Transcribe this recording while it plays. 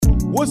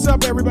What's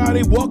up,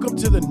 everybody? Welcome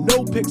to the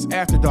No Picks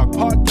After Dark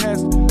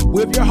podcast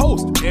with your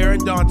host, Aaron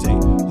Dante,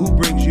 who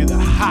brings you the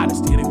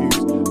hottest interviews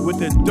with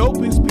the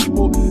dopest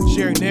people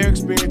sharing their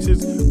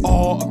experiences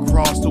all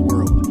across the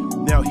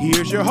world. Now,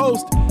 here's your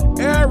host,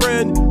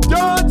 Aaron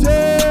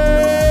Dante!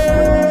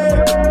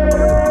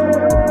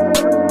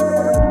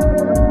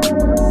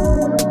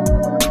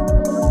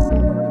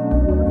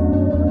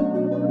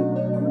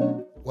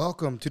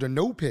 Welcome to the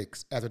No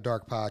Picks After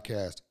Dark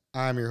podcast.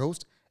 I'm your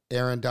host,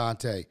 Aaron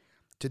Dante.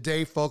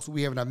 Today, folks,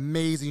 we have an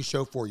amazing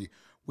show for you.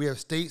 We have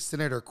State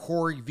Senator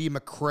Corey V.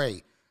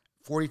 McCray,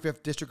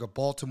 45th District of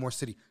Baltimore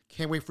City.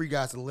 Can't wait for you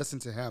guys to listen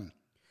to him.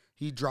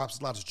 He drops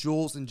lots of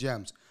jewels and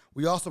gems.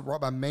 We also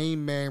brought my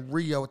main man,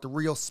 Rio, with the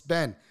Rio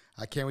Spin.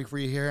 I can't wait for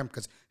you to hear him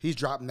because he's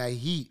dropping that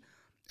heat.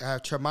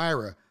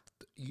 Chamira,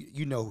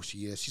 you know who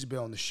she is. She's been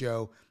on the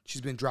show.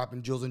 She's been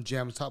dropping jewels and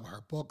gems, talking about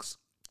her books.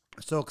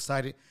 I'm so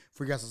excited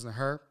for you guys to listen to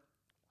her.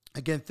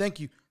 Again,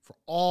 thank you for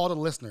all the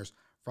listeners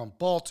from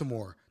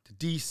Baltimore to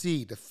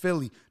D.C. to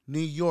Philly, New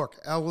York,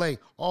 L.A.,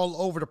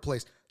 all over the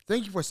place.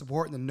 Thank you for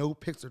supporting the No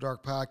Picks After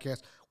Dark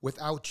podcast.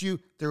 Without you,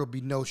 there will be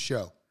no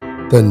show.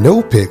 The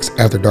No Picks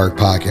After Dark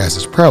podcast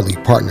is proudly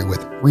partnered with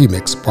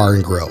Remix Bar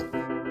and Grill,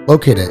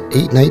 located at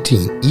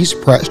 819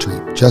 East Pratt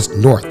Street, just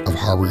north of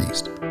Harbor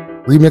East.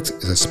 Remix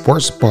is a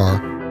sports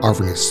bar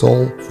offering a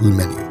soul food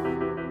menu.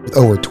 With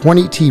over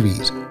 20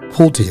 TVs,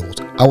 pool tables,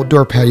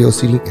 outdoor patio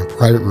seating, and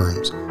private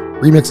rooms,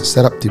 Remix is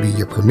set up to be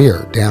your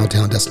premier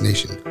downtown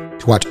destination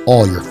to watch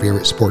all your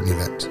favorite sporting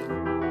events.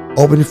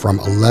 Open from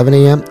 11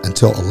 a.m.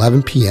 until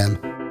 11 p.m.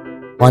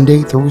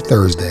 Monday through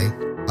Thursday,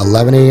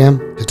 11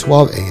 a.m. to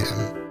 12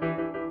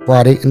 a.m.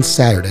 Friday and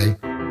Saturday,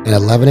 and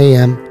 11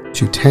 a.m.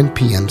 to 10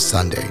 p.m.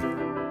 Sunday.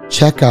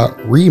 Check out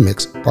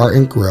Remix Bar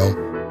and Grill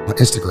on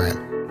Instagram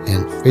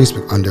and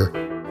Facebook under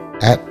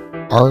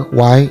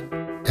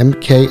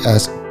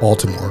 @RYMKS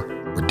Baltimore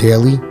for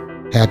daily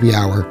happy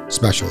hour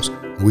specials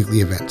and weekly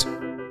events.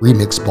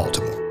 Remix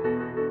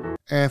Baltimore.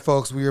 And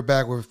folks, we are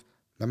back with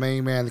my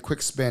main man, the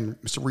Quick Spin,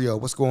 Mr. Rio.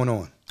 What's going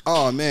on?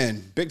 Oh,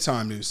 man. Big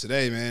time news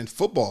today, man.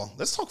 Football.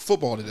 Let's talk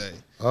football today.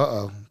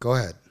 Uh-oh. Go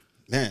ahead.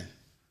 Man.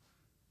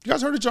 You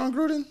guys heard of Jon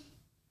Gruden?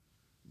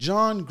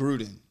 Jon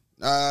Gruden.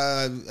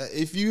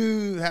 If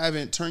you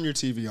haven't, turn your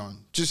TV on.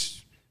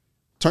 Just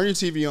turn your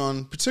TV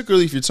on,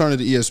 particularly if you're turning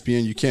to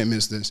ESPN. You can't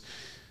miss this.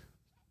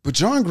 But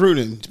Jon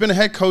Gruden, he's been a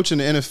head coach in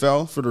the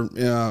NFL for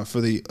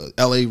the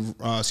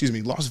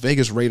Las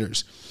Vegas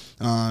Raiders.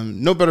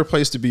 No better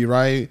place to be,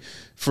 right?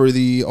 For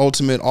the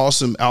ultimate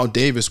awesome Al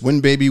Davis,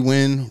 win baby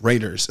win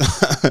Raiders.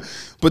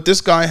 But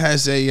this guy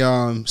has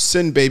a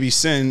sin baby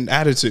sin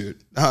attitude.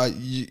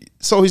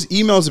 So his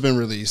emails have been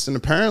released, and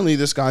apparently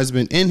this guy's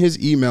been in his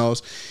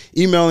emails,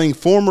 emailing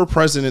former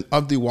president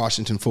of the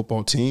Washington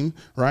football team,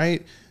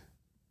 right?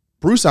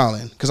 Bruce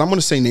Allen, because I'm going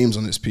to say names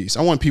on this piece.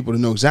 I want people to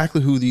know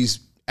exactly who these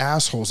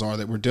assholes are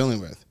that we're dealing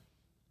with.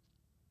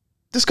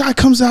 This guy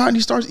comes out and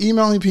he starts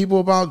emailing people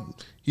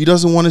about he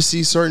doesn't want to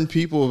see certain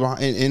people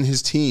in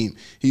his team.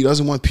 He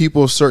doesn't want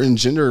people of certain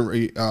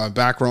gender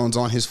backgrounds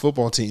on his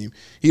football team.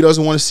 He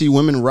doesn't want to see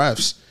women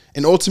refs.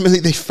 And ultimately,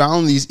 they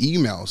found these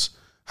emails.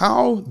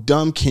 How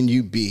dumb can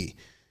you be?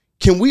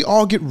 Can we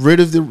all get rid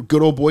of the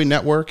good old boy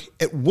network?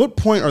 At what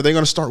point are they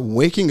going to start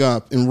waking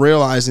up and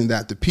realizing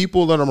that the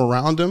people that are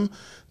around them,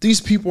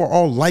 these people are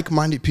all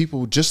like-minded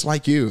people just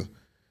like you?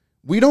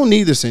 We don't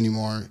need this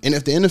anymore. And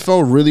if the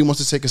NFL really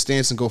wants to take a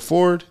stance and go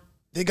forward,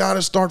 they got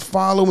to start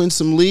following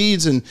some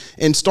leads and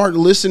start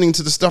listening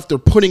to the stuff they're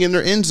putting in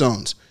their end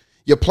zones.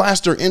 You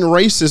plaster in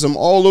racism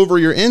all over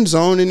your end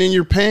zone, and then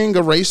you're paying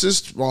a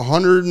racist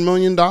 $100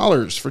 million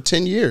for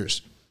 10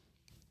 years.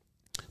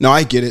 Now,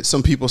 I get it.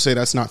 Some people say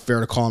that's not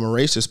fair to call them a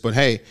racist, but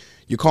hey,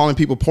 you're calling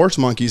people porch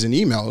monkeys in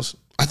emails.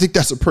 I think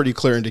that's a pretty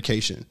clear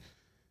indication.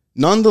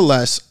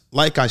 Nonetheless,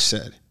 like I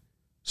said,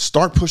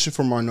 start pushing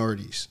for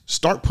minorities.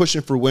 Start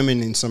pushing for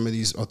women in some of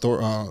these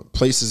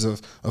places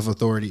of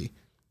authority.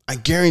 I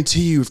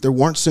guarantee you, if there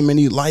weren't so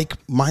many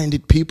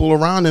like-minded people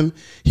around him,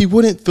 he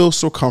wouldn't feel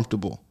so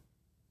comfortable.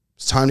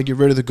 It's time to get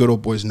rid of the good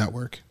old boys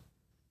network.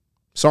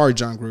 Sorry,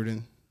 Jon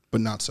Gruden, but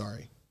not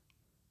sorry.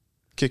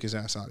 Kick his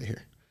ass out of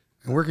here.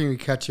 And where can we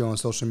catch you on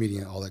social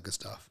media and all that good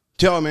stuff?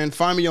 Tell me, man,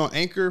 find me on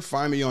Anchor.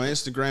 Find me on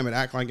Instagram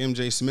at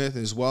ActLikeMJSmith,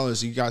 as well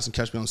as you guys can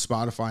catch me on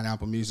Spotify and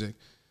Apple Music.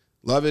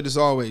 Love it as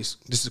always.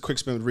 This is a Quick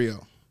Spin with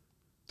Rio.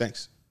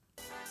 Thanks.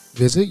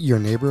 Visit your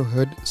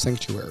neighborhood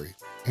sanctuary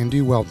and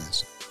do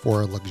wellness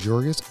for a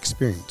luxurious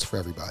experience for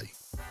everybody.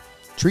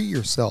 Treat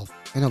yourself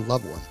and a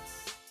loved one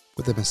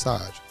with a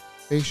massage,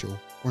 facial,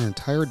 or an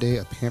entire day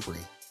of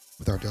pampering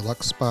with our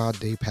deluxe spa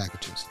day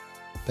packages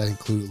that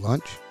include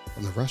lunch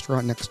from the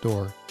restaurant next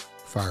door,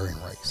 Fire and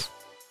Rice.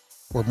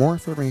 For more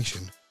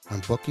information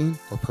on booking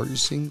or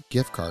purchasing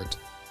gift cards,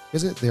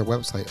 visit their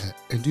website at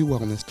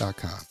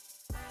indowellness.com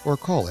or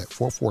call at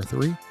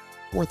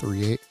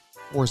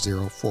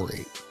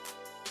 443-438-4048.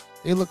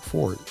 They look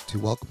forward to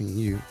welcoming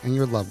you and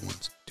your loved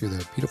ones to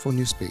their beautiful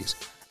new space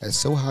at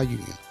Soha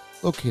Union,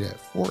 located at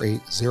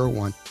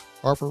 4801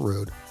 Harper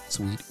Road,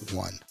 Suite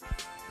 1.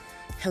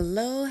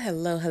 Hello,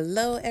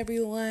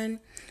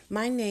 everyone.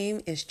 My name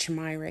is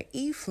Chamira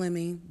E.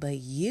 Fleming, but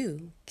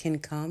you can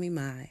call me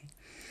Mai.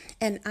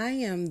 And I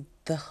am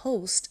the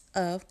host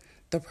of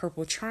the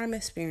Purple Charm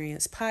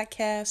Experience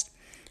podcast.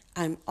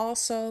 I'm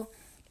also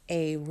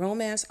a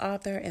romance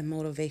author and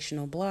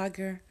motivational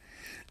blogger.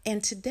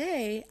 And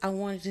today I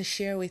wanted to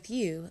share with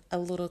you a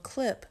little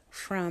clip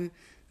from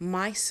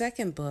my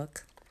second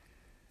book,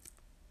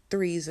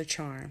 Three's a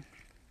Charm.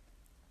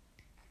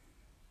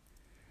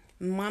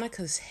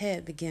 Monica's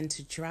head began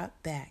to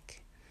drop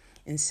back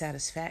in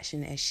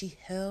satisfaction as she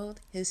held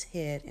his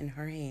head in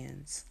her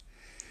hands.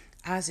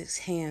 Isaac's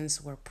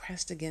hands were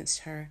pressed against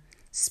her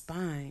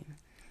spine,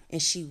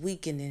 and she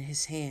weakened in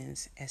his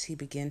hands as he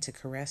began to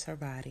caress her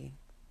body.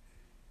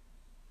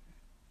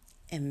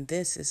 And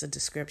this is a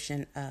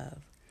description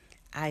of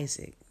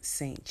Isaac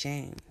St.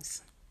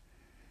 James.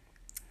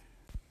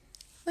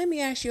 Let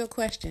me ask you a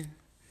question.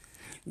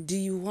 Do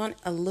you want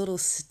a little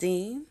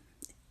steam?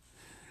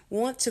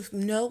 Want to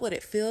know what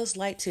it feels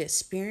like to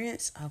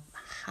experience a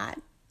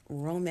hot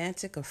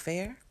romantic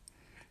affair?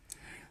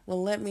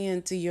 Well, let me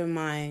into your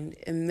mind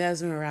and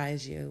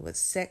mesmerize you with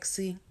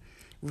sexy,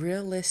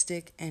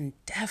 realistic, and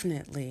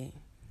definitely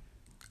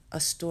a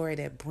story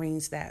that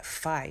brings that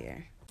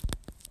fire.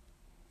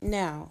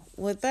 Now,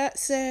 with that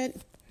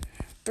said,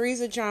 Three's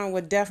a Charm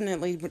would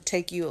definitely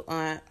take you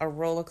on a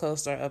roller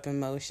coaster of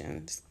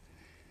emotions.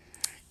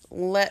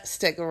 Let's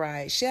take a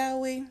ride,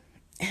 shall we?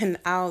 And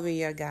I'll be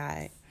your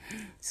guide.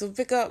 So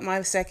pick up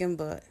my second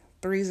book,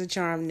 Three's a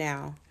Charm,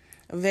 now.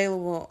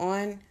 Available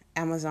on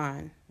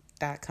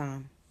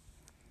Amazon.com.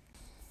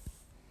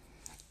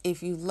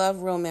 If you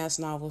love romance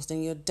novels,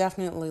 then you'll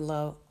definitely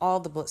love all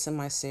the books in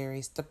my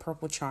series, the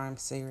Purple Charm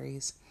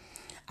series.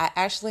 I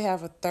actually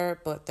have a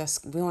third book that's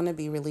going to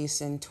be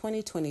released in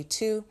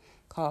 2022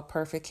 called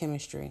Perfect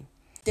Chemistry.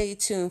 Stay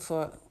tuned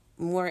for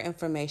more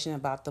information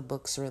about the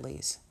book's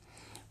release.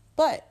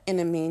 But in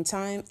the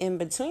meantime, in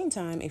between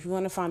time, if you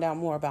want to find out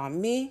more about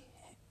me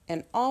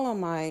and all of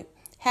my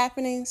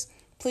happenings,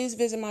 please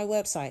visit my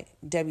website,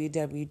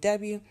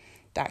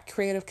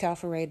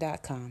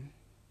 www.creativecalfaray.com.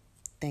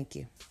 Thank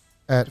you.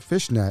 At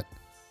Fishnet,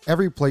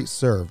 every plate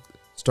served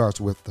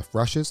starts with the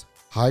freshest,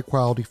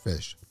 high-quality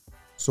fish,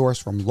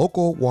 sourced from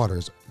local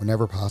waters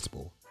whenever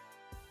possible.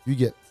 You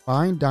get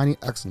fine dining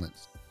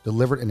excellence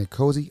delivered in a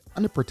cozy,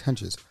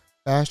 unpretentious,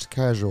 fast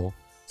casual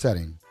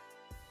setting.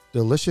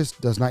 Delicious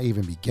does not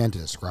even begin to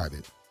describe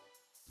it.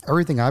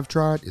 Everything I've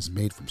tried is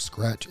made from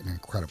scratch and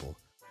incredible.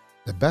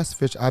 The best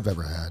fish I've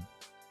ever had.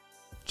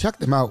 Check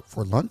them out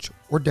for lunch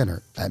or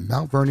dinner at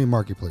Mount Vernon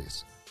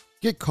Marketplace.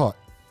 Get caught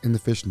in the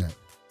fishnet.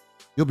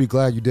 You'll be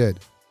glad you did.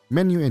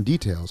 Menu and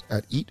details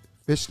at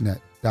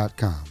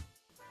eatfishnet.com.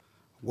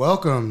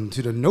 Welcome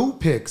to the No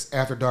Picks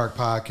After Dark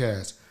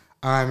podcast.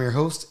 I'm your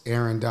host,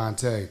 Aaron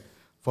Dante.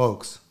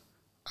 Folks,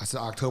 I said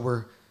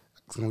October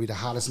is going to be the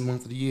hottest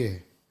month of the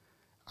year.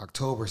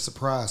 October,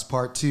 surprise,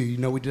 part 2. You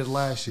know we did it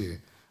last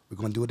year. We're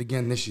going to do it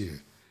again this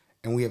year.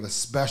 And we have a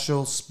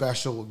special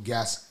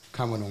guest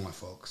coming on,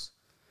 folks.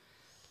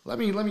 Let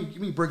me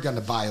break down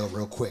the bio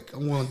real quick.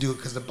 I'm going to do it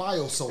because the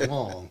bio is so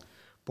long,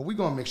 but we're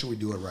going to make sure we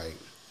do it right.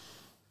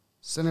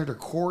 Senator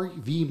Corey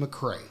V.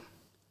 McCray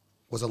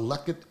was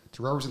elected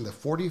to represent the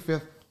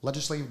 45th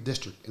Legislative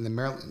District in the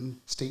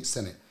Maryland State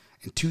Senate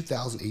in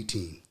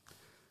 2018.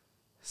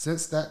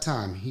 Since that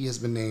time, he has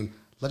been named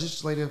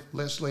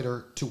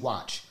legislator to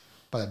watch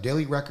by the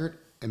Daily Record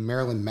and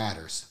Maryland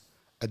Matters.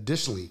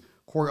 Additionally,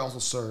 Corey also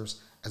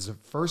serves as the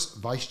first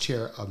vice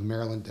chair of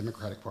Maryland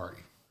Democratic Party.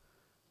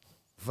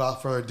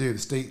 Without further ado,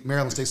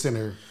 Maryland State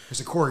Senator,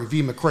 Mr. Corey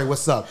V. McCray,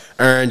 what's up?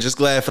 Aaron, just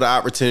glad for the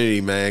opportunity,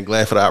 man.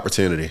 Glad for the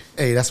opportunity.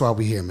 Hey, that's why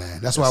we're here,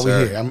 man. That's why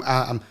we're here.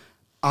 I'm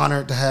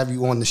honored to have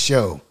you on the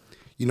show.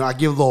 You know, I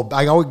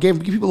always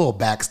give people a little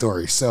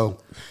backstory. So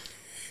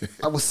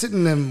I was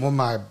sitting in on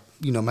my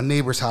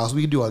neighbor's house.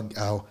 We could do a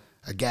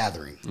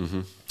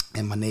gathering,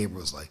 and my neighbor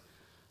was like,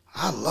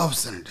 "I love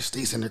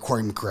State Senator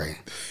Corey McCray."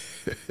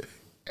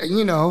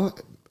 And,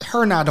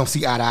 her and I don't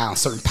see eye to eye on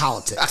certain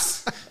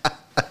politics.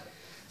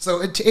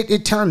 So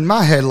it turned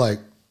my head like,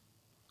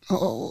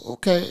 oh,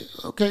 okay,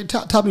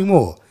 tell me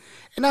more.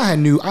 And I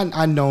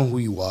know who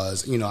he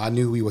was. I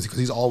knew who he was because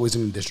he's always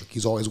in the district.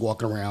 He's always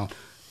walking around,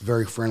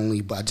 very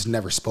friendly, but I just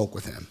never spoke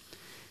with him.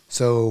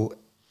 So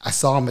I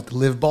saw him at the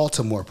Live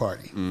Baltimore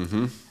party.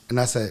 Mm-hmm. And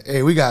I said,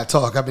 hey, we got to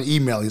talk. I've been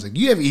emailing. He's like,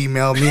 you haven't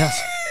emailed me.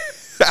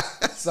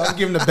 So I'm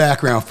giving the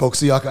background, folks,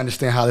 so y'all can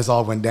understand how this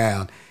all went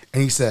down.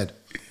 And he said,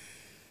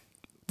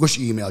 what's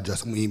your email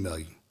address? I'm going to email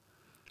you.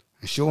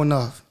 And sure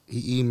enough,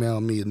 he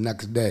emailed me the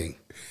next day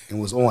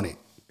and was on it.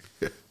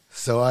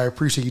 So I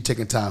appreciate you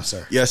taking time,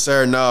 sir. Yes,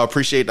 sir. No,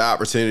 appreciate the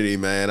opportunity,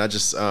 man. I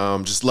just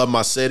love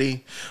my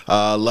city,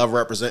 love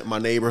representing my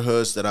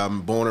neighborhoods that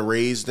I'm born and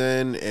raised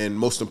in, and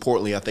most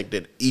importantly, I think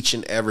that each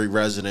and every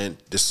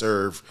resident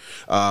deserve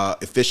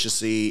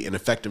efficiency and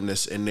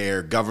effectiveness in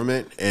their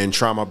government, and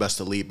try my best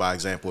to lead by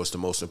example is the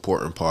most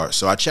important part.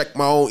 So I check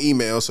my own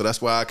email, so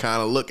that's why I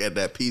kind of look at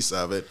that piece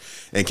of it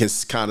and can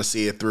kind of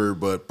see it through.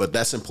 But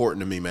that's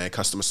important to me, man.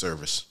 Customer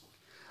service.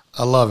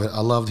 I love it.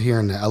 I loved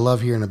hearing that. I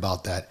love hearing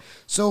about that.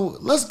 So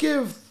let's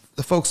give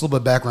the folks a little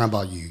bit of background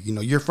about you. You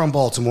know, you're from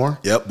Baltimore.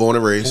 Yep, born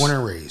and raised. Born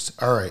and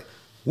raised. All right.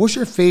 What's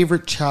your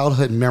favorite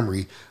childhood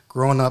memory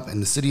growing up in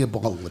the city of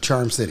Baltimore,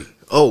 Charm City?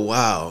 Oh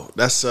wow,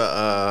 that's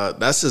a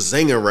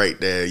zinger right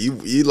there.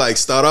 You like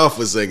start off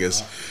with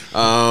zingers.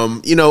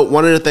 You know,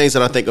 one of the things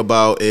that I think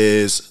about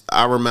is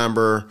I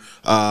remember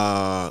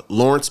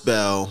Lawrence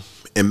Bell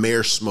and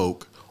Mayor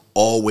Smoke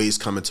always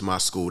coming to my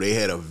school. They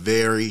had a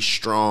very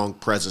strong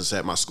presence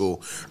at my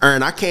school.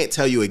 And I can't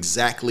tell you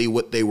exactly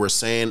what they were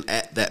saying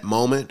at that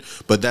moment,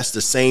 but that's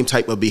the same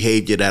type of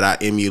behavior that I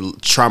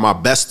try my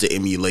best to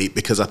emulate,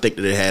 because I think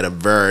that it had a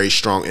very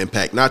strong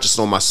impact, not just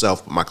on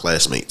myself, but my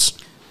classmates.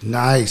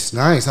 Nice.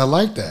 I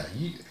like that.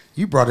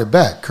 You brought it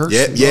back, Kurt.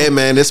 Yeah,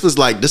 man. This was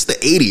the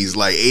 80s,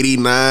 like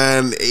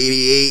 89,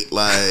 88.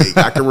 Like,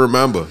 I can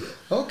remember.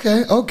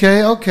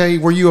 Okay.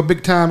 Were you a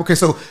big time? Okay,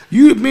 so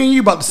me and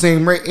you about the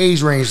same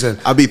age range then.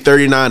 I'll be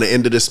 39 at the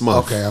end of this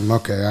month. Okay, I'm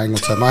okay. I ain't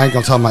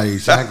gonna tell my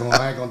age. I ain't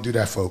gonna do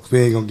that, folks.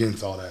 We ain't gonna get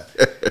into all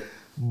that.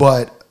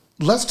 But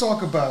let's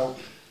talk about,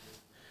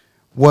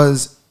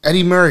 was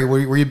Eddie Murray,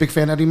 were you a big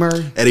fan of Eddie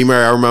Murray? Eddie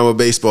Murray, I remember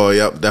baseball.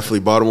 Yep, definitely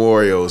Baltimore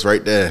Orioles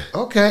right there.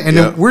 Okay, and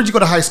then where'd you go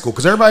to high school?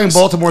 Because everybody in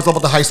Baltimore is all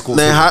about the high school.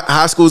 Man,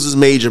 high schools is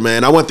major,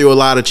 man. I went through a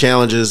lot of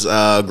challenges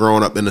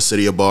growing up in the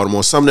city of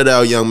Baltimore, some that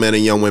our young men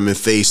and young women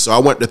face. So I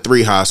went to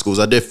 3 high schools.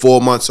 I did 4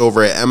 months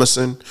over at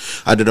Emerson.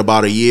 I did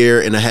about 1.5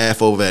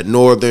 years over at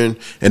Northern,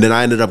 and then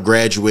I ended up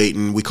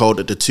graduating. We called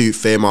it the TUT,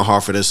 Fairmont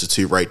Harford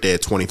Institute, right there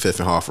at 25th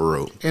and Harford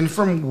Road. And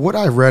from what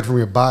I read from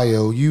your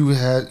bio, you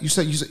had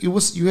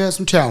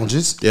some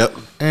challenges. Yep.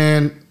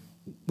 And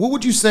what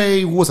would you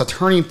say was a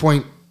turning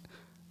point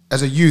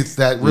as a youth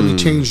that really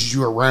changed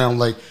you around,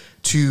 like,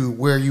 to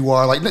where you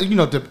are, like, you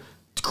know, to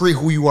create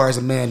who you are as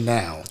a man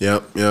now?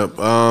 Yep.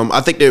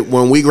 I think that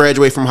when we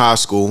graduate from high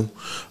school,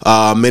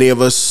 many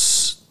of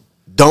us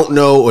don't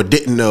know or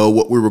didn't know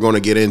what we were going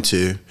to get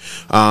into.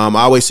 I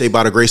always say,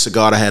 by the grace of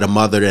God, I had a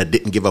mother that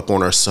didn't give up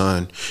on her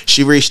son.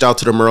 She reached out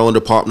to the Maryland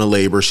Department of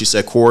Labor. She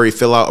said, Corey,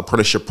 fill out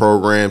apprenticeship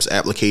programs,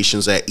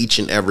 applications at each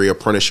and every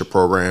apprenticeship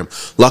program.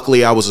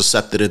 Luckily, I was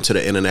accepted into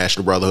the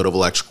International Brotherhood of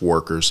Electrical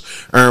Workers.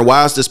 And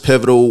why is this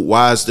pivotal?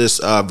 Why is this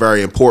a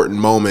very important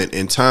moment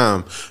in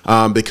time?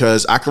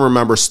 Because I can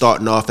remember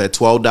starting off at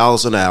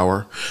 $12 an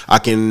hour. I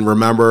can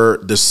remember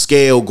the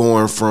scale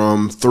going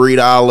from $3,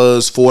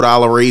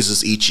 $4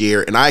 raises each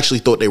year. And I actually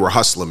thought they were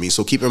hustling me.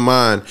 So keep in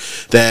mind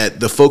that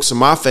the folks in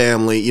my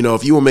family, you know,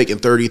 if you were making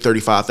 $30,000,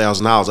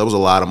 $35,000, that was a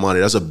lot of money.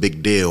 That's a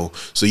big deal.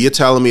 So you're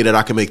telling me that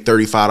I can make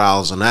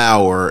 $35 an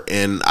hour,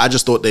 and I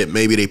just thought that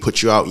maybe they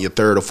put you out in your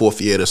 3rd or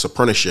 4th year of this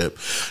apprenticeship.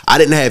 I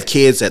didn't have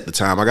kids at the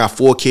time. I got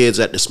 4 kids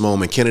at this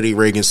moment: Kennedy,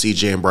 Reagan,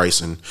 CJ, and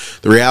Bryson.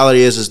 The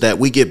reality is that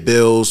we get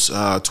bills,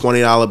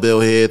 $20 bill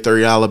here,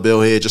 $30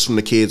 bill here, just from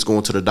the kids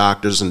going to the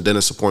doctors and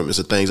dentist appointments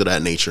and things of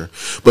that nature.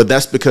 But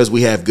that's because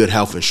we have good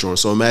health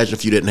insurance. So imagine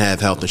if you didn't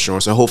have health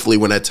insurance. And hopefully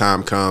when that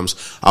time comes,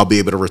 I'll be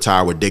able to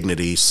retire with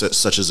dignity,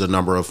 such as a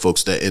number of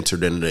folks that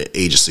entered into the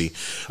agency,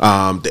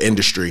 the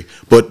industry.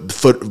 But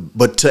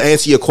to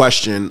answer your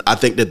question, I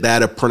think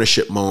that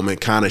apprenticeship moment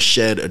kind of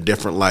shed a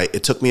different light.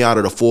 It took me out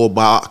of the 4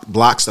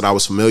 blocks that I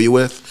was familiar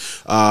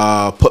with,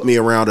 put me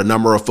around a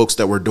number of folks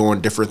that were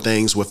doing different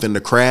things within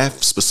the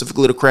craft,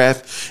 specifically the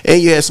craft.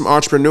 And you had some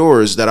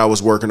entrepreneurs that I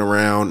was working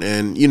around,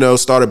 and, you know,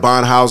 started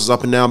buying houses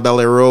up and down Bel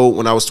Air Road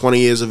when I was 20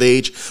 years of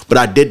age. But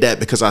I did that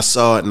because I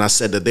saw it, and I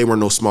said that they were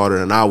no smarter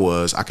than I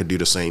was. I could do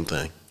the same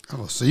thing.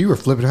 Oh, so you were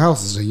flipping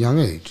houses at a young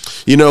age.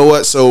 You know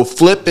what? So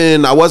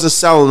flipping, I wasn't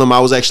selling them. I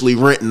was actually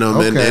renting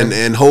them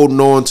and holding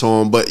on to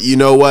them. But you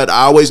know what?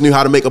 I always knew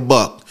how to make a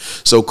buck.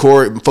 So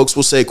folks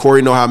will say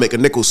Corey know how to make a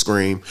nickel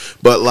scream,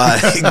 but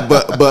like,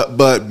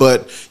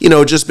 but you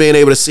know, just being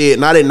able to see it,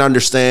 and I didn't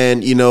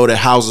understand, you know, that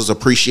houses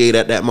appreciate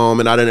at that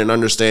moment. I didn't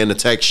understand the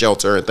tax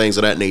shelter and things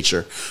of that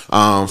nature.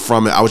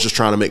 From it, I was just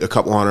trying to make a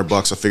couple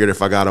 $100. I figured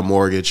if I got a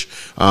mortgage,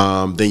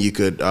 then you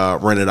could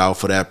rent it out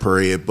for that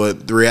period.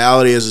 But the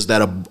reality is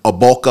that a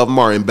bulk of them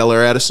are in Bel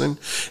Air Edison,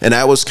 and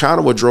that was kind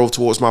of what drove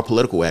towards my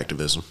political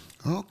activism.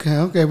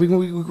 Okay. We're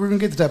going to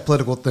get to that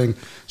political thing.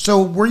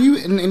 So were you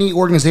in any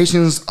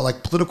organizations,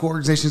 like political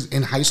organizations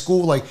in high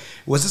school? Like,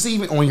 was this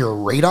even on your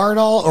radar at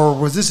all? Or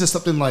was this just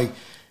something like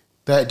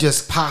that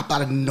just popped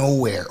out of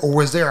nowhere? Or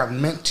was there a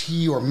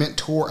mentee or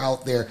mentor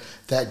out there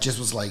that just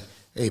was like,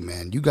 hey,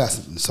 man, you got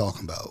something to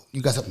talk about.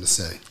 You got something to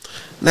say.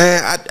 Nah,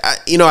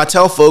 I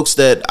tell folks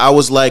that I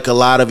was like a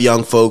lot of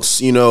young folks,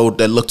 you know,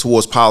 that look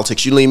towards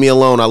politics. You leave me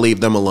alone, I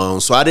leave them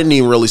alone. So I didn't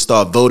even really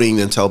start voting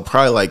until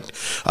probably like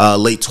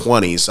late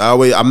 20s.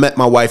 I met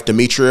my wife,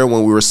 Demetria,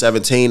 when we were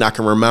 17. I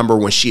can remember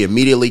when she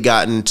immediately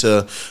got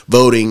into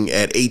voting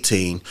at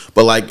 18.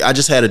 But like, I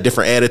just had a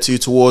different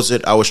attitude towards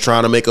it. I was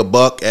trying to make a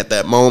buck at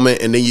that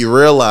moment. And then you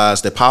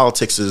realize that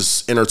politics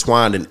is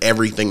intertwined in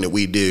everything that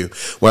we do,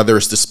 whether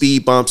it's the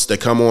speed bumps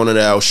that come on in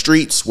our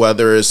streets,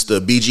 whether it's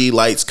the BG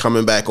lights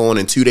coming back on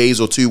in 2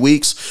 days or 2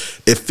 weeks.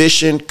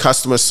 Efficient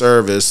customer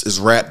service is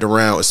wrapped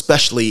around,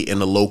 especially in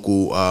the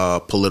local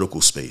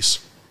political space.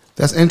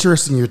 That's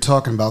interesting you're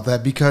talking about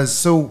that, because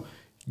so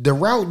the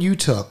route you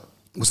took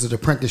was an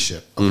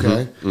apprenticeship,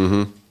 okay?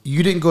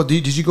 You didn't go.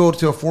 Did you go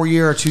to a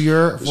 4-year or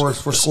 2-year for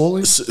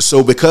schooling?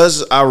 So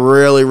because I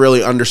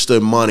really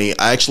understood money,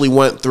 I actually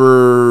went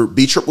through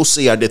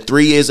BCCC. I did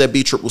 3 years at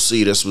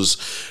BCCC. This was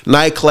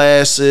night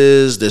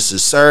classes. This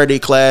is Saturday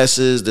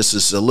classes. This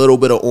is a little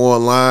bit of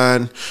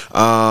online.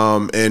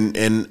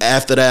 And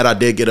after that, I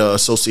did get an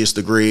associate's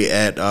degree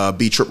at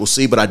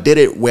BCCC, but I did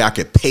it where I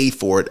could pay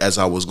for it as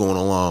I was going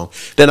along.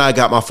 Then I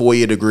got my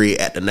 4-year degree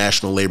at the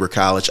National Labor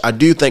College. I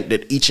do think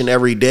that each and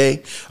every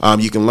day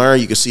you can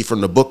learn. You can see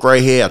from the book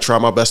right here. I try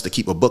my best to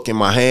keep a book in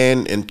my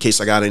hand in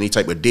case I got any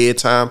type of dead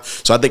time.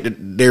 So I think that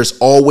there's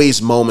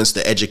always moments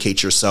to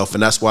educate yourself,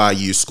 and that's why I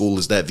use school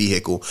as that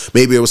vehicle.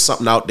 Maybe there was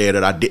something out there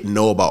that I didn't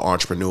know about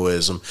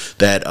entrepreneurism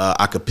that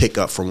I could pick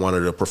up from one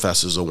of the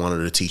professors or one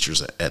of the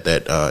teachers at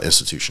that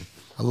institution.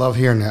 I love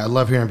hearing that. I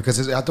love hearing it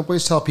because I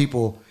always tell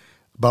people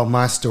about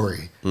my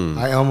story.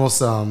 I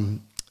almost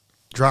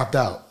dropped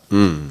out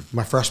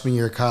my freshman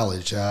year of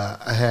college.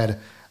 I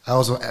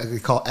was what they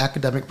call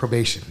academic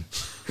probation.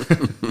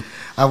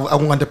 I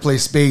wanted to play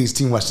spades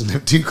too much.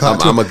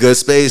 I'm a good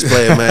spades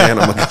player, man.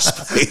 I'm a good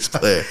spades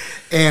player.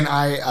 And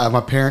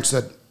my parents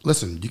said,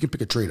 "Listen, you can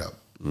pick a trade up.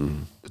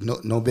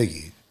 No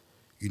biggie.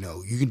 You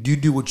know, you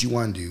do what you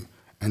want to do."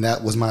 And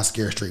that was my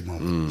scare straight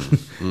moment.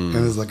 And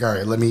it was like, all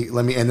right, let me.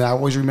 And then I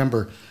always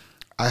remember,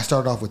 I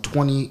started off with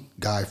 20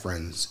 guy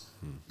friends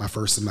my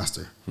first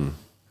semester.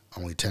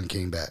 Only 10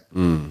 came back.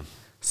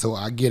 So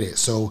I get it.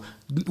 So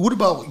what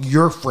about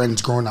your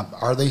friends growing up?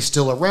 Are they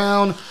still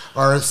around?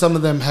 Or some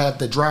of them have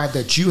the drive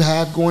that you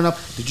had growing up?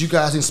 Did you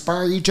guys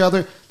inspire each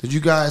other? Did you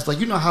guys, like,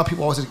 you know how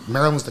people always say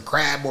Maryland's the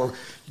crab, or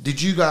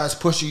did you guys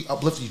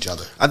uplift each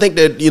other? I think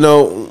that,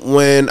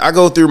 when I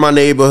go through my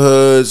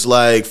neighborhoods,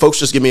 like, folks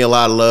just give me a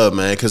lot of love,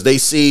 man, because they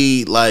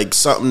see, like,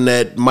 something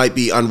that might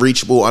be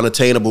unreachable,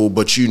 unattainable,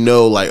 but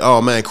like,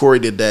 oh, man, Corey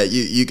did that.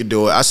 You could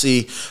do it. I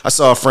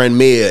saw a friend,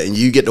 Mia, and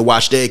you get to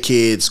watch their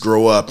kids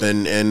grow up.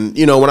 And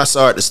when I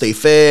saw her at the State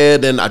Fair,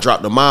 then I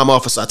dropped the mom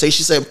off a citation.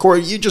 She said,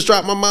 Corey, you just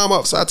dropped my mom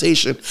off a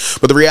citation.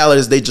 But the reality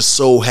is they just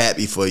so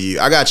happy for you.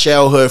 I got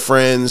childhood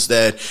friends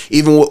that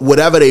even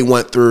whatever they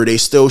went through, they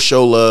still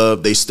show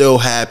love. They still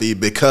happy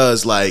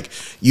because, like,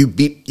 you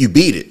beat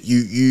it.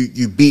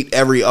 You beat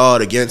every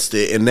odd against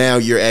it, and now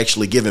you're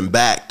actually giving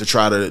back to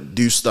try to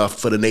do stuff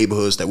for the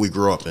neighborhoods that we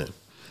grew up in.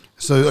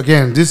 So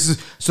again,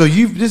 this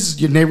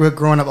is your neighborhood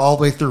growing up all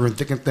the way through and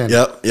thick and thin.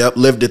 Yep,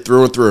 lived it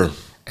through and through.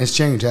 It's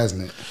changed,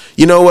 hasn't it?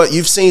 You know what?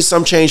 You've seen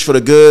some change for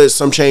the good,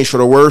 some change for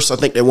the worse. I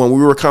think that when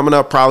we were coming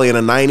up, probably in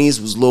the 90s,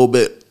 it was a little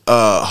bit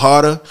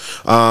harder.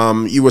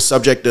 You were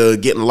subject to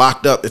getting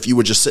locked up if you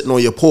were just sitting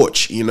on your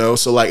porch,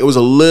 so like it was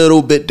a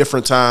little bit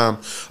different time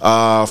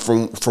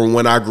from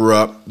when I grew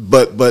up,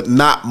 but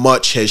not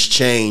much has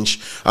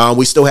changed.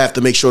 We still have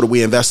to make sure that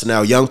we invest in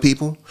our young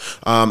people.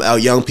 Our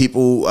young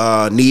people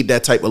need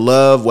that type of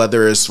love,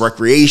 whether it's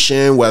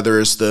recreation, whether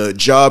it's the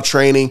job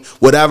training,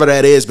 whatever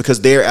that is,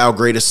 because they're our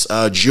greatest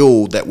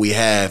jewel that we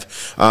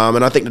have.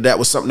 And I think that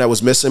was something that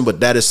was missing, but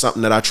that is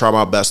something that I try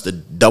my best to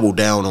double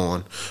down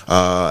on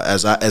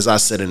as I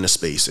sit in this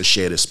space and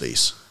share this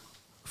space.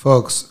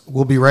 Folks,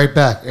 we'll be right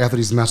back after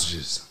these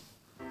messages.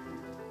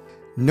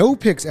 No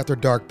Picks After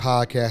Dark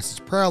podcast is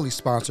proudly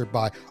sponsored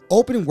by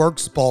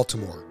OpenWorks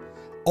Baltimore.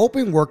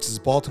 OpenWorks is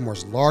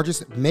Baltimore's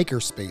largest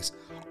makerspace,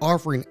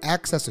 offering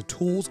access to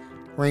tools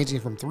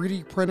ranging from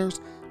 3D printers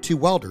to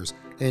welders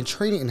and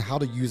training in how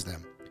to use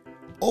them.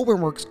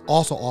 OpenWorks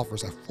also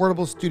offers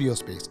affordable studio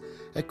space,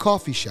 a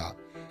coffee shop,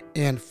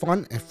 and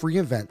fun and free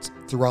events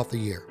throughout the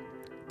year.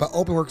 But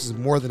OpenWorks is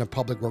more than a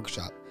public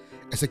workshop.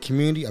 It's a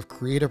community of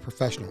creative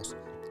professionals,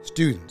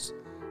 students,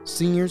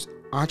 seniors,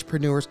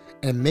 entrepreneurs,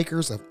 and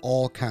makers of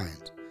all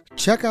kinds.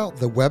 Check out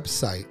the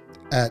website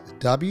at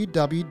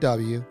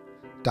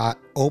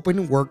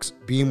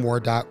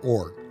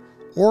www.openworksbemore.org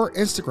or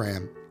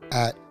Instagram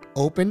at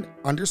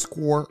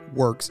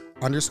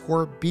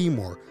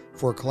open_works_bmore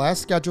for class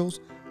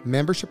schedules,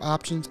 membership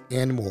options,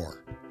 and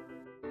more.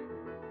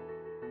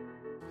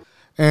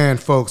 And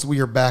folks, we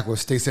are back with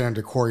State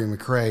Senator Corey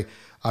McCray.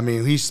 I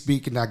mean, he's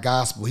speaking that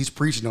gospel. He's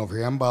preaching over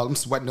here. I'm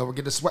sweating over.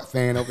 Get the sweat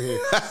fan over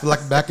here.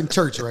 Like back in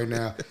church right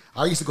now.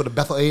 I used to go to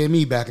Bethel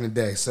AME back in the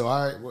day, so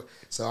I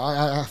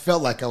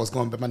felt like I was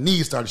going, but my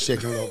knees started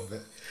shaking a little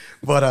bit.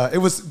 But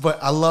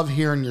I love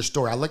hearing your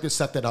story. I like to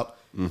set that up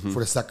for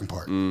the second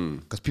part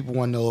because people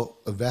want to know,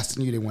 invest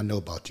in you. They want to know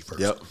about you first.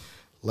 Yep.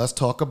 Let's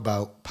talk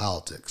about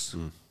politics.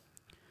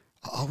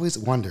 I always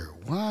wonder,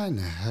 why in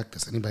the heck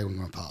does anybody want to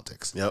go into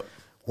politics? Yep.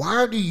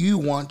 Why do you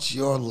want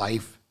your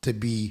life to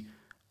be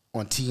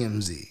on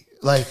TMZ?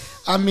 Like,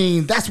 I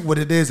mean, that's what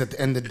it is at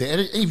the end of the day.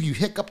 If you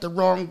hiccup the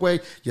wrong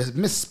way, you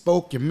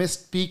misspoke, you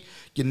misspeak,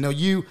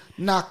 you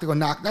not to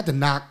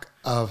knock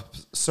a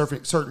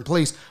certain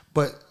place,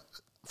 but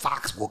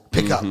Fox will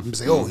pick up and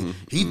say,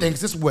 he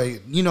thinks this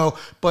way,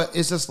 but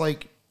it's just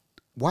like,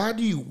 why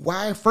do you want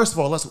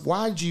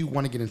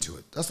to get into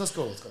it? Let's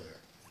go there.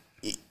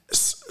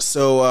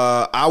 So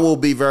I will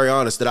be very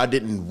honest that I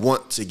didn't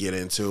want to get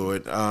into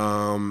it.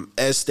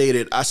 As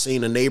stated, I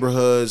seen the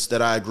neighborhoods that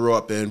I grew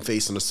up in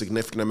facing a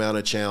significant amount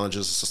of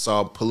challenges. I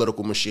saw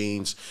political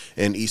machines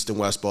in East and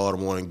West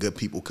Baltimore, and good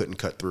people couldn't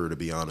cut through, to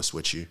be honest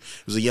with you.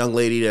 It was a young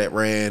lady that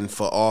ran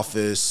for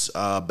office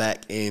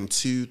back in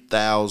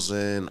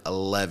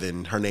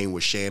 2011. Her name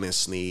was Shannon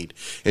Sneed,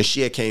 and she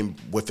had came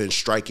within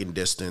striking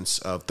distance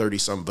of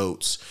 30-some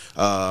votes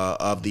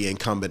of the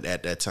incumbent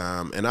at that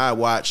time. And I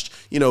watched,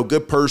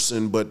 good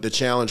person, but the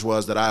challenge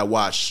was that I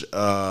watched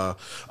a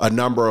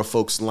number of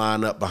folks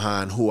line up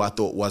behind who I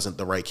thought wasn't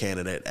the right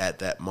candidate at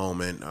that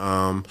moment.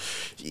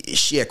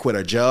 She had quit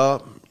her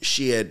job.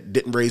 She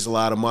didn't raise a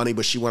lot of money,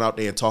 but she went out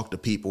there and talked to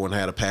people and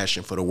had a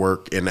passion for the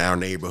work in our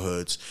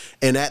neighborhoods.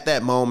 And at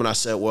that moment, I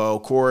said, well,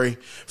 Corey,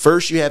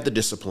 first you have the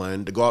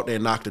discipline to go out there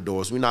and knock the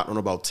doors. We knocked on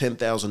about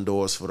 10,000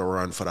 doors for the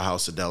run for the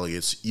House of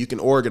Delegates. You can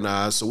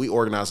organize. So we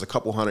organized a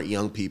couple hundred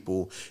young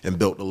people and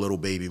built the Little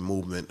Baby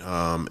movement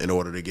in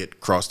order to get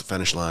across the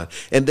finish line.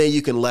 And then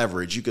you can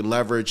leverage. You can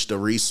leverage the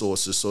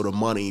resources, so the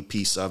money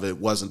piece of it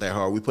wasn't that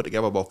hard. We put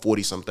together about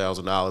 $40-some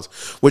thousand,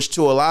 which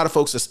to a lot of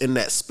folks that's in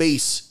that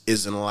space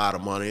isn't a lot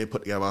of money. It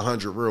put together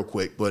 100 real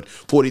quick, but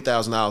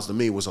 $40,000 to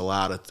me was a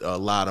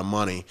lot of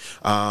money.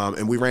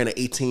 And we ran an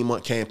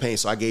 18-month campaign,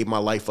 so I gave my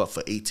life up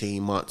for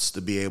 18 months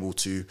to be able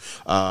to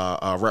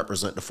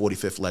represent the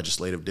 45th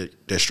Legislative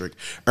District.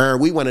 And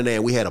we went in there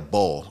and we had a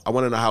ball. I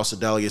went in the House of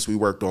Delegates. We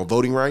worked on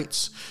voting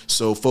rights.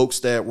 So folks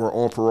that were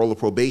on parole or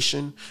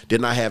probation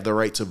did not have the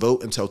right to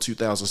vote until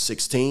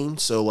 2016.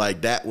 So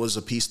that was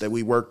a piece that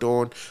we worked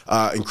on,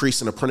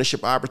 increasing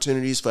apprenticeship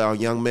opportunities for our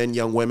young men,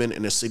 young women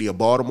in the city of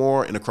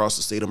Baltimore and across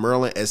the state of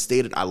Maryland. As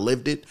stated, I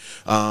lived it.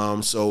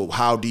 So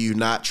how do you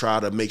not try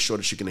to make sure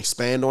that you can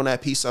expand on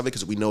that piece of it,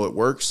 because we know it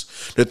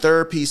works? The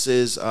third piece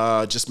is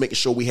just making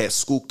sure we had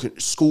school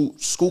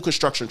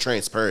construction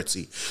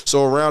transparency.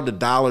 So around the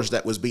dollars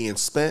that was being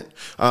spent,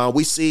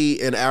 we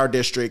see in our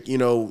district,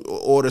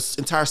 or the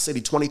entire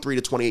city, 23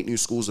 to 28 new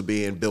schools are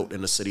being built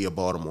in the city of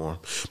Baltimore,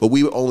 but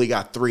we only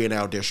got 3 in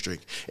our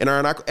district. And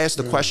I asked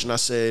the question, I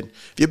said,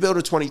 if you're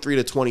building 23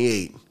 to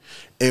 28,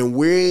 and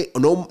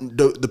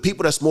the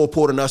people that's more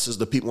poor than us is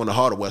the people in the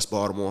heart of West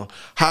Baltimore,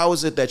 how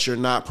is it that you're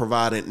not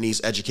providing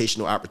these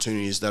educational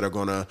opportunities that are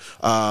going to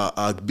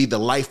be the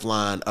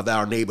lifeline of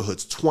our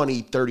neighborhoods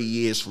 20, 30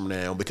 years from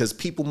now? Because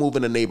people move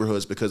into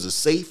neighborhoods because it's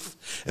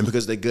safe and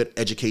because they're good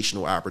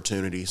educational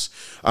opportunities.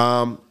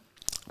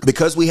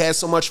 Because we had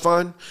so much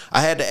fun, I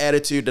had the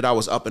attitude that I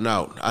was up and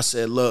out. I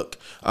said, look,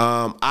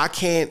 I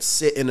can't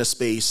sit in a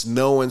space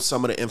knowing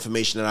some of the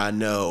information that I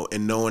know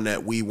and knowing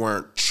that we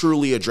weren't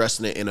truly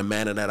addressing it in a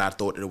manner that I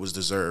thought that it was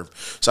deserved.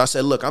 So I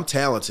said, look, I'm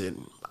talented.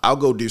 I'll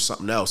go do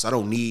something else. I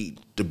don't need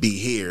to be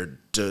here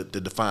to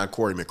define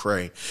Corey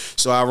McCray.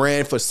 So I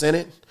ran for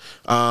Senate.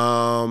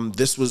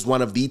 This was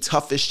one of the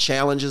toughest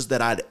challenges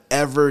that I'd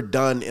ever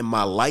done in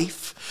my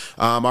life.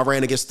 I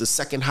ran against the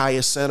second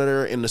highest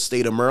senator in the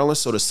state of Maryland,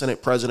 so the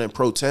Senate President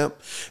Pro Temp.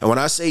 And when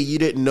I say you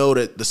didn't know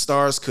that the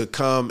stars could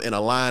come and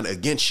align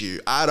against you,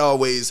 I'd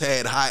always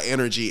had high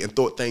energy and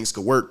thought things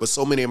could work. But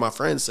so many of my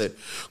friends said,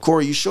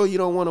 Corey, you sure you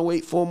don't want to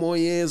wait 4 more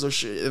years or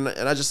shit? And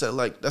I just said,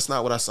 that's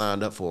not what I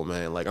signed up for,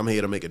 man. I'm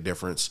here to make a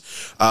difference.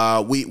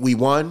 We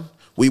won.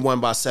 We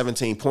won by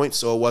 17 points,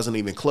 so it wasn't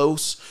even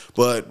close.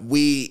 But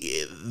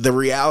the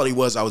reality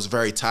was I was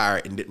very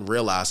tired and didn't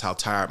realize how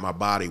tired my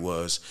body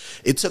was.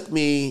 It took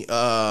me,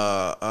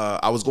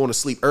 I was going to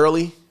sleep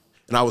early,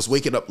 and I was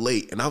waking up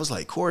late. And I was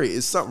like, Corey,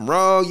 is something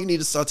wrong? You need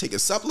to start taking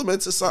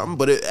supplements or something.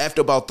 But after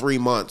about 3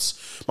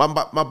 months,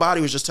 my body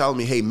was just telling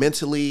me, hey,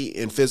 mentally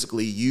and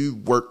physically, you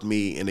worked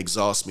me and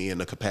exhaust me in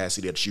a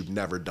capacity that you've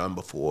never done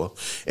before.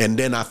 And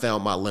then I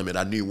found my limit.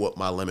 I knew what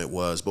my limit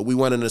was. But we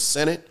went in the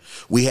Senate.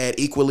 We had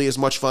equally as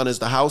much fun as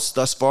the House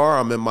thus far.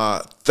 I'm in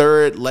my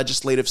 3rd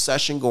legislative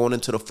session, going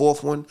into the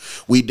 4th one.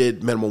 We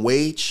did minimum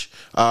wage,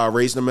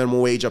 raising the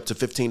minimum wage up to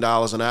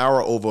 $15 an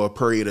hour over a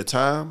period of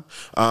time.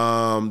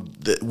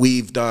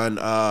 We've done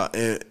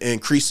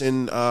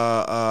increasing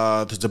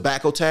the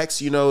tobacco tax.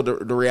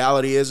 The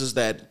reality is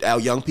that our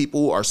young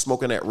people are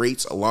smoking at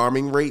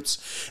alarming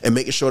rates, and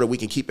making sure that we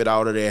can keep it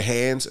out of their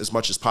hands as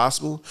much as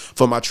possible.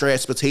 For my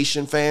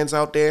transportation fans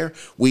out there,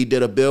 we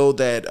did a bill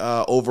that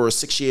over a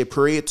 6-year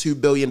period, $2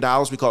 billion,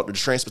 we call it the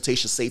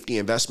Transportation Safety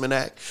Investment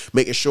Act,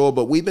 making sure,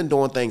 but we've been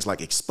doing things like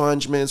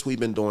expungements, we've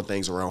been doing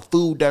things around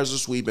food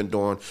deserts, we've been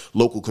doing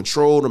local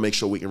control to make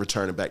sure we can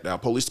return it back to our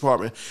police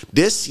department.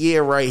 This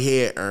year right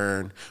here,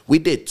 Ern, we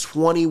did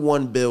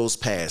 21 bills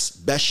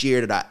passed. Best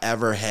year that I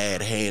ever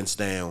had, hands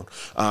down.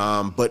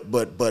 But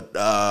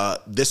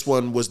this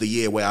one was the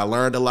year where I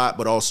learned a lot,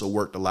 but also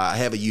worked a lot. I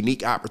have a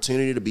unique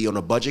opportunity to be on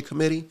a budget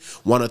committee,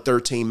 one of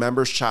 13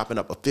 members, chopping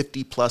up a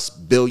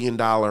 $50+ billion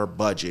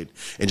budget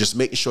and just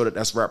making sure that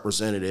that's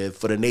representative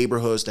for the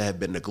neighborhoods that have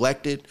been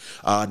neglected,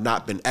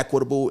 not been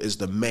equitable, is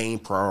the main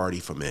priority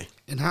for me.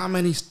 And how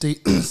many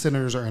state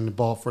senators are in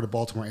the for the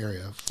Baltimore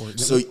area?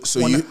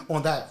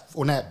 On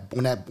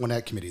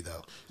that committee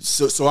though.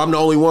 So I'm the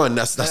only one.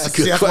 That's a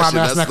good question.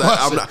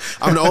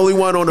 I'm the only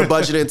one on the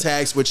budget and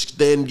tax, which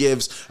then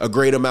gives a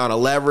great amount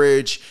of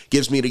leverage,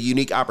 gives me the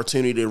unique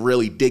opportunity to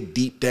really dig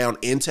deep down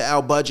into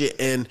our budget.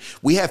 And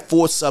we have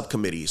 4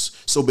 subcommittees.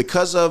 So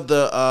because of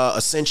the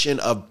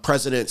ascension of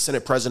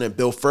Senate President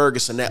Bill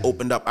Ferguson, that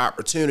opened up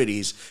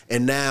opportunities.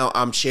 And now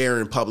I'm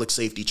chairing public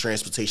safety,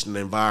 transportation, and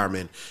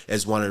environment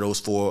as one of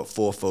those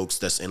four folks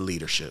that's in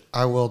leadership.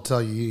 I will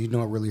tell you, you know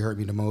what really hurt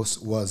me the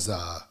most was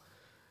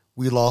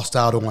we lost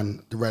out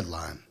on the red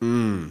line.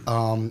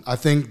 I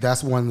think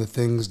that's one of the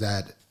things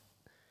that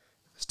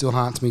still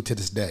haunts me to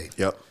this day.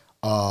 Yep.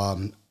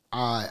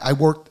 I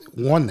worked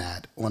on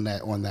that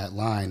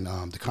line,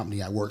 the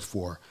company I worked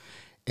for,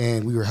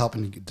 and we were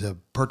helping to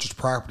purchase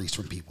properties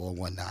from people and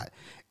whatnot.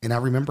 And I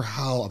remember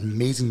how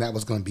amazing that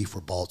was going to be for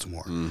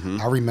Baltimore.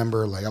 I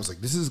remember, I was like,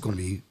 this is going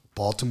to be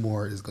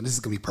Baltimore. This is going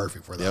to be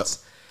perfect for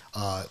this.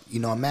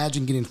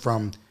 Imagine getting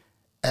from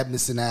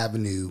Edmondson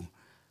Avenue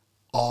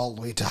all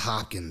the way to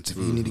Hopkins if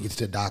you need to get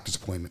to the doctor's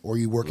appointment, or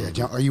you work at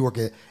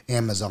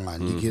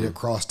Amazon, you get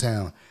across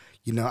town.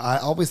 I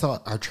always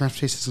thought our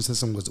transportation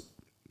system was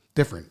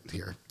different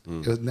here.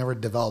 It was never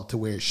developed to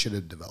where it should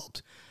have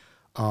developed.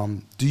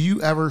 Do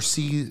you ever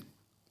see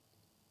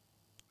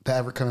that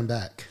ever coming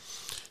back?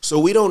 So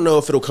we don't know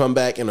if it'll come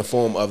back in the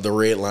form of the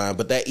red line,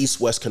 but that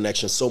east-west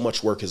connection, so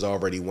much work has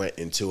already went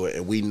into it,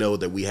 and we know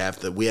that we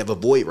have a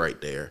void right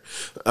there.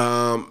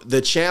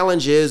 The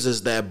challenge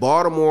is that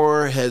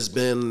Baltimore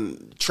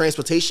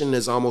transportation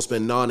has almost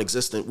been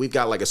non-existent. We've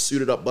got like a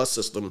suited-up bus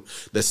system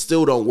that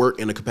still don't work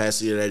in the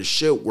capacity that it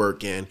should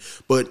work in.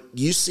 But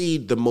you see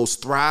the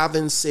most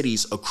thriving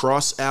cities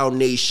across our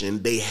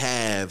nation, they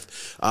have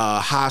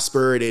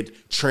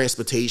high-spirited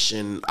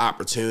transportation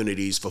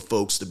opportunities for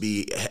folks to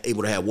be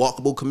able to have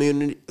walkable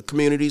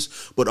communities,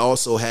 but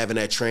also having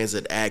that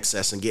transit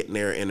access and getting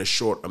there in a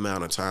short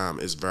amount of time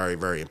is very,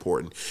 very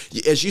important.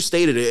 As you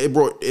stated,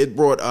 it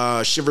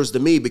brought shivers to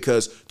me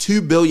because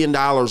 $2 billion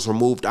were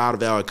moved out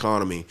of our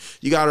economy.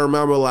 You got to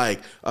remember,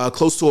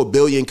 close to $1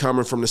 billion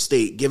coming from the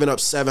state, giving up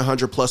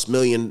 $700+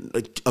 million,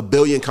 $1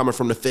 billion coming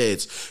from the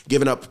feds,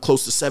 giving up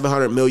close to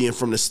 $700 million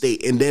from the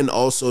state, and then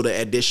also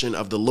the addition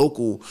of the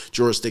local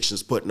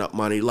jurisdictions putting up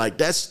money.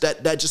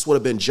 That just would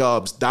have been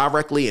jobs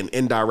directly and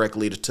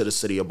indirectly to the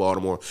city of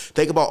Baltimore.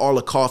 Think about all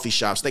the coffee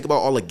shops. Think about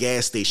all the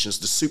gas stations,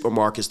 the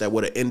supermarkets that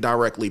would have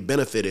indirectly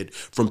benefited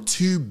from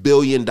 $2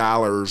 billion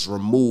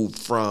removed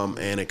from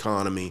an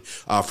economy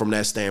from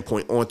that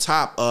standpoint, on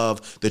top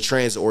of the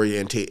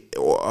transit-oriented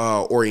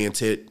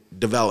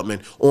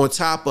development, on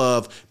top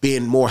of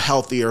being more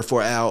healthier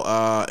for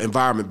our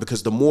environment,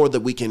 because the more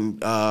that we can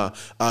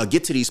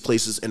get to these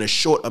places in a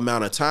short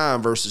amount of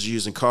time versus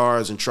using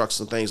cars and trucks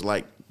and things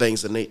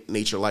of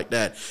nature like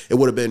that, it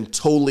would have been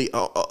totally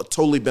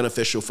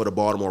beneficial for the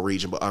Baltimore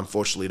region, but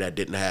unfortunately that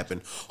didn't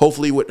happen.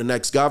 Hopefully with the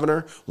next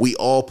governor, we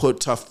all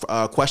put tough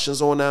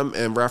questions on them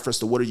in reference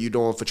to what are you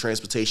doing for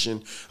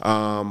transportation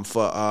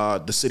for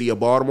the city of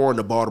Baltimore and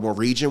the Baltimore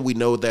region. We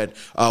know that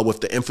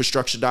with the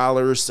infrastructure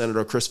dollars,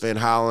 Senator Chris Van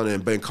Hollen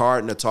and Ben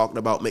Cardin are talking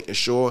about making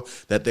sure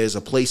that there's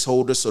a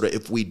placeholder so that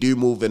if we do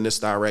move in this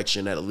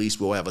direction, that at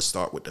least we'll have a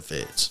start with the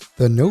feds.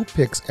 The No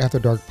Picks After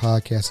Dark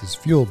podcast is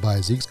fueled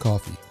by Zeke's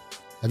Coffee.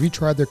 Have you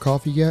tried their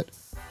coffee yet?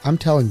 I'm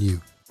telling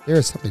you, there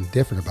is something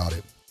different about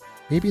it.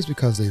 Maybe it's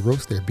because they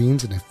roast their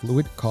beans in a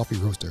fluid coffee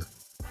roaster,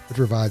 which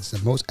provides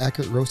the most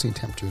accurate roasting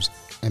temperatures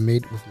and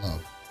made with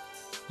love.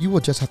 You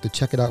will just have to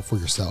check it out for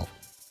yourself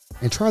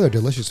and try their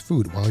delicious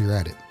food while you're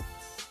at it.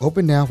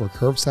 Open now for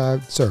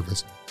curbside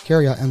service,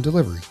 carryout, and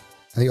delivery,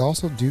 and they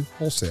also do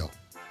wholesale.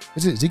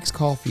 Visit Zeke's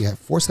Coffee at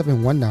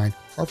 4719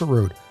 Harper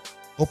Road,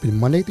 open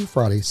Monday through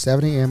Friday,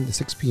 7 a.m. to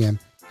 6 p.m.,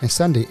 and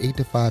Sunday, 8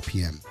 to 5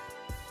 p.m.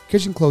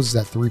 Kitchen closes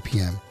at 3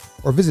 p.m.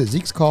 or visit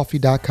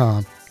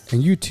Zeke'sCoffee.com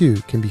and you too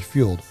can be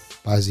fueled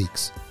by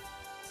Zeke's.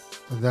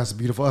 That's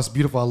beautiful. That's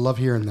beautiful. I love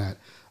hearing that.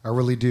 I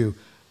really do.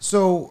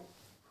 So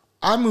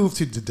I moved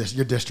to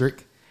your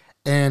district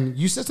and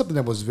you said something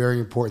that was very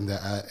important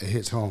that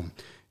hits home.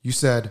 You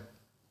said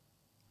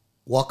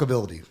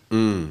walkability.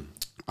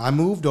 I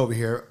moved over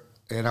here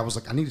and I was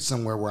like, I needed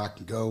somewhere where I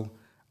can go.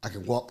 I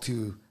can walk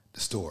to the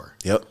store.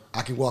 Yep.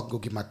 I can walk and go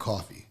get my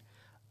coffee.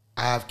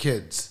 I have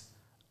kids.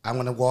 I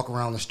want to walk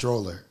around the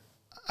stroller.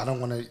 I don't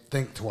want to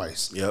think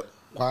twice. Yep.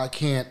 Why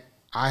can't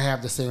I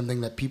have the same thing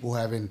that people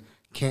have in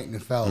Canton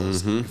and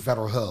Fells and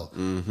Federal Hill?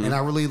 And I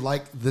really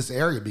like this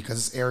area because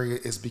this area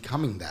is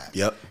becoming that.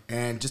 Yep.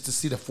 And just to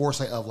see the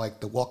foresight of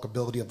the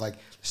walkability of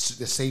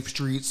the safe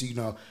streets,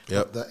 Yep.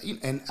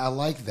 And I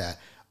like that.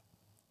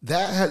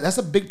 That's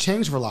a big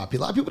change for a lot of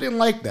people. A lot of people didn't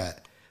like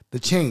that. The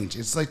change.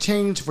 It's like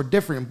change for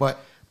different, but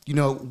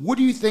what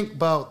do you think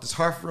about this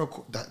Hartford,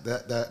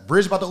 that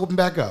bridge about to open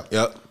back up?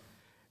 Yep.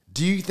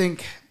 Do you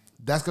think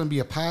that's going to be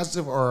a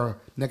positive or a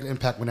negative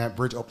impact when that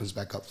bridge opens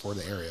back up for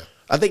the area?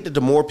 I think that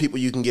the more people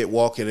you can get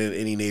walking in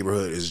any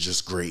neighborhood is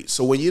just great.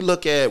 So when you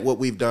look at what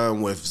we've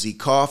done with Zeke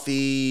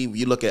Coffee,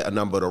 you look at a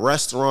number of the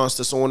restaurants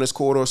that's on this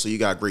corridor, so you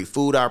got great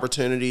food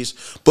opportunities.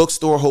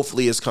 Bookstore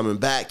hopefully is coming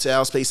back to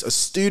our space. A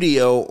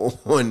studio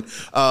on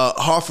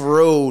Harford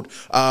Road.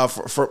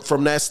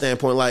 From that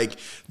standpoint, like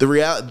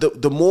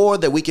the more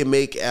that we can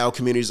make our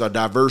communities are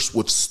diverse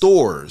with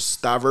stores,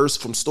 diverse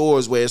from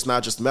stores where it's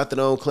not just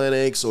methadone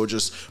clinics or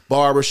just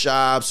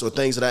barbershops or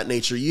things of that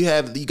nature. You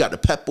got the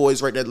Pep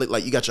Boys right there,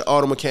 like you got your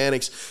auto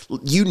mechanics.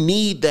 You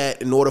need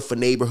that in order for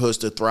neighborhoods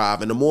to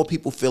thrive. And the more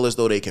people feel as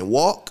though they can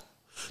walk,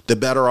 the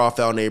better off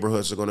our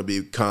neighborhoods are going to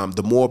become,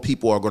 the more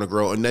people are going to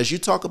grow. And as you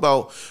talk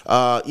about,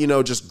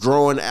 just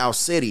growing our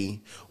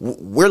city,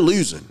 we're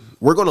losing.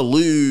 We're going to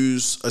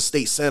lose a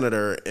state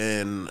senator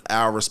in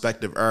our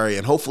respective area,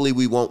 and hopefully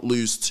we won't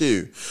lose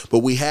two. But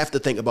we have to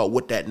think about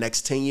what that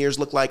next 10 years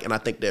look like, and I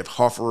think that the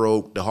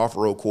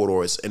Harford Road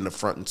corridor is in the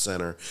front and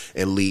center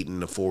and leading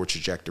the forward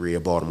trajectory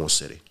of Baltimore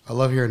City. I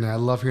love hearing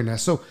that.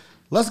 So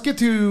let's get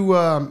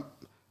to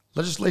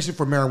legislation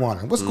for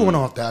marijuana. What's going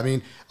on with that? I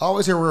mean, I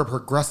always hear we're a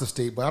progressive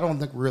state, but I don't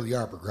think we really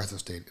are a progressive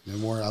state the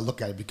more I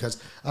look at it,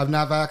 because I've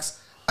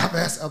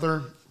asked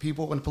other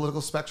people in the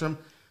political spectrum.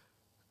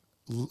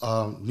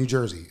 New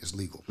Jersey is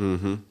legal.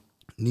 Mm-hmm.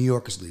 New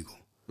York is legal.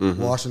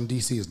 Mm-hmm. Washington,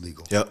 D.C. is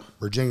legal. Yep.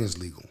 Virginia is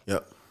legal.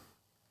 Yep.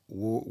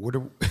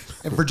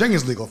 And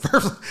Virginia's legal.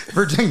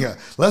 Virginia.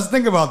 Let's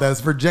think about that.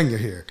 It's Virginia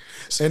here.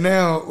 And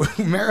now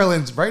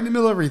Maryland's right in the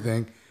middle of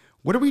everything.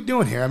 What are we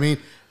doing here? I mean,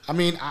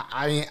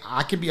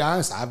 I can be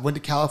honest. I went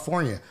to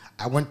California.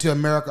 I went to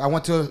America. I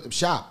went to a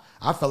shop.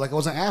 I felt like it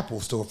was an Apple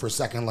store for a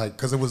second, like,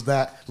 because it was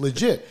that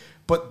legit.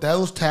 But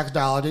those tax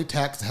dollars, they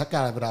tax the heck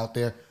out of it out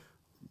there.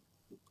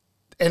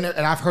 And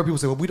I've heard people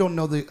say, well, we don't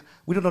know the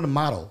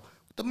model.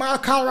 The model,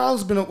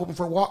 Colorado's been open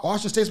for a while.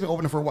 Washington State's been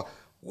open for a while.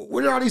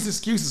 What are all these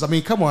excuses? I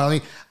mean, come on. I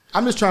mean,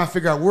 I'm just trying to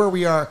figure out where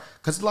we are,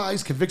 because a lot of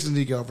these convictions need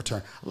to get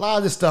overturned. A lot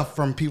of this stuff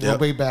from people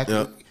way back.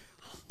 Yep.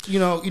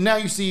 Now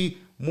you see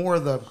more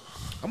of the,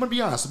 I'm going to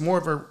be honest, more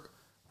of a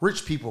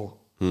rich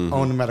people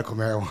own the medical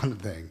marijuana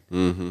thing.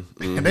 Mm-hmm,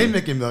 mm-hmm. And they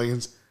making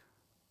millions.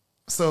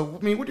 So,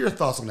 I mean, what are your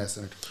thoughts on that,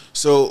 Senator?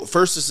 So,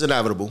 first, it's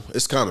inevitable.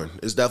 It's coming.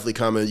 It's definitely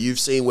coming. You've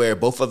seen where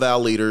both of our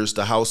leaders,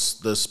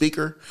 the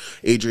Speaker,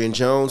 Adrian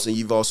Jones, and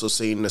you've also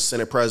seen the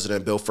Senate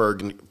President, Bill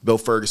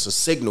Ferguson,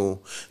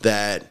 signal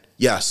that,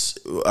 yes,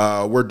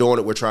 we're doing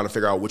it. We're trying to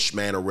figure out which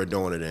manner we're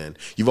doing it in.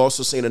 You've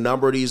also seen a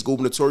number of these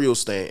gubernatorial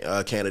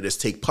candidates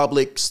take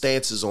public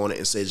stances on it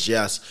and says,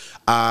 yes,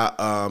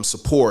 I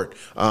support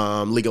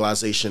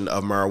legalization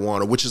of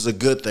marijuana, which is a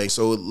good thing.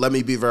 So let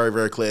me be very,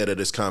 very clear that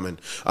it's coming.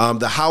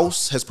 The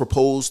House has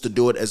proposed to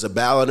do it as a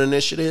ballot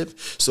initiative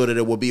so that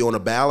it will be on a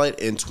ballot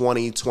in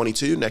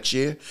 2022,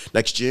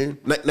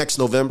 next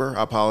November.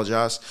 I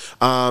apologize.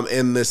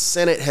 And the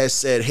Senate has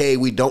said, hey,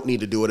 we don't need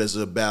to do it as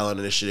a ballot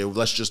initiative.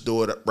 Let's just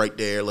do it right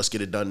there. Let's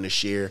get it done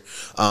this year,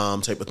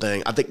 type of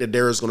thing. I think that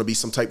there is going to be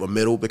some type of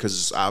middle,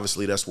 because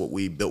obviously that's what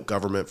we built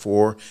government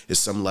for, is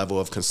some level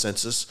of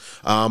consensus.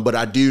 But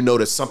I do know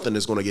that something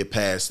is going to get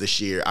passed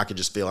this year. I can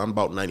just feel, I'm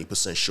about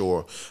 90%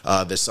 sure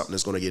that something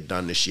is going to get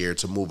done this year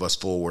to move us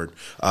forward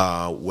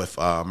with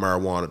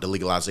marijuana, the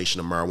legalization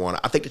of marijuana.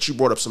 I think that you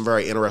brought up some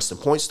very interesting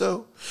points,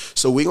 though.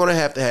 So we're going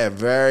to have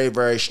very,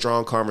 very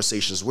strong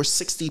conversations. We're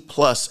 60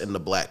 plus in the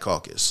Black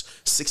Caucus,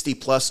 60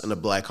 plus in the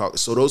Black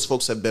Caucus. So those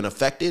folks have been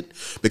affected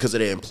because of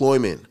their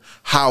employment,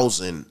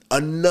 housing, a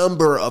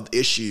number of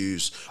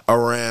issues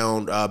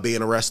around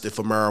being arrested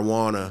for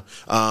marijuana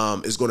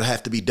is going to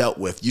have to be dealt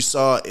with. You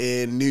saw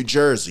in New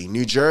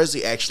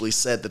Jersey actually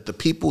said that the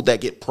people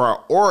that get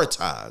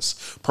prioritized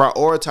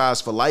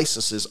for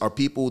licenses are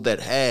people that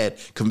had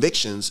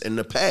convictions in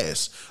the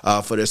past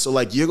for this. So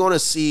like, you're going to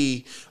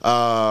see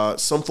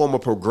some form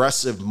of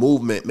progressive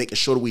movement making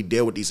sure that we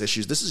deal with these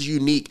issues. This is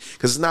unique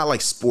because it's not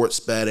like sports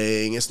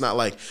betting. It's not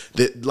like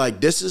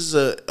this is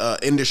a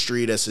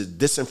industry that's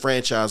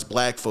disenfranchised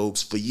Black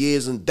folks for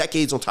years and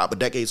decades on top of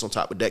decades on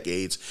top of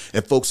decades,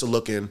 and folks are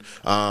looking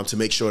to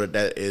make sure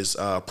that is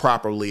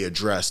properly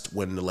addressed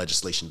when the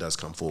legislation does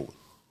come forward.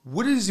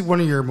 What is one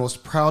of your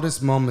most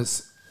proudest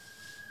moments,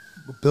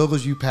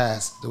 bills you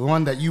passed, the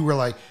one that you were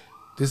like,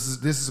 this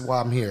is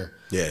why I'm here?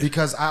 Yeah.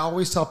 Because I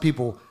always tell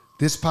people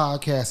this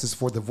podcast is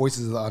for the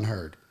voices of the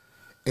unheard.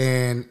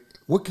 And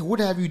what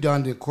have you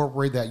done to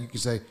incorporate that? You can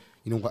say,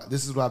 you know what,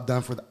 this is what I've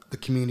done for the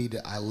community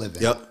that I live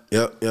in.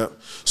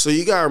 Yep. So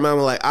you got to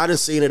remember, like, I done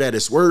seen it at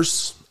its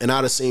worst, and I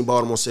done seen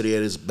Baltimore City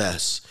at its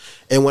best.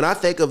 And when I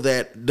think of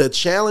that, the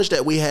challenge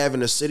that we have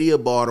in the city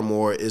of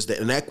Baltimore is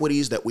the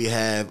inequities that we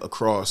have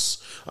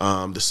across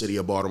the city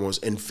of Baltimore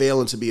and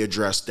failing to be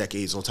addressed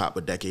decades on top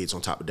of decades on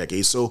top of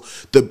decades. So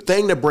the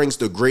thing that brings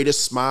the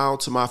greatest smile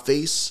to my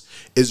face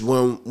is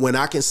when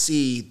I can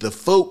see the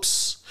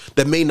folks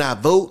that may not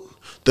vote,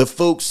 the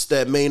folks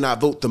that may not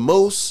vote the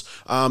most,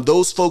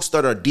 those folks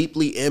that are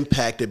deeply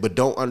impacted but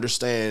don't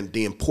understand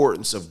the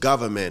importance of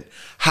government,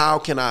 how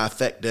can I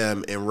affect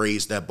them and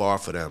raise that bar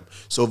for them?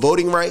 So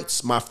voting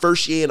rights, my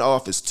first year in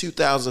office,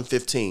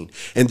 2015.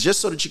 And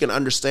just so that you can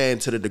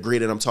understand to the degree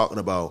that I'm talking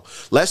about,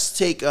 let's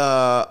take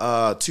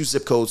 2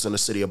 zip codes in the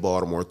city of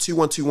Baltimore.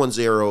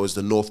 21210 is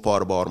the north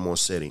part of Baltimore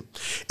City.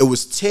 It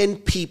was 10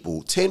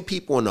 people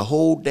in the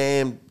whole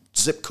damn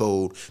zip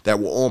code that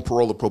were on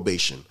parole or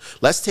probation.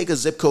 Let's take a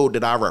zip code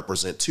that I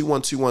represent,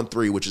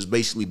 21213, which is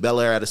basically Bel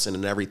Air, Edison,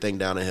 and everything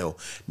down the hill.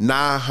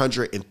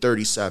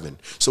 937.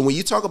 So when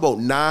you talk about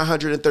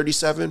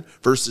 937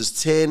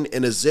 versus 10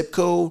 in a zip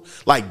code,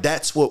 like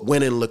that's what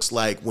winning looks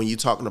like when you're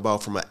talking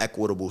about from an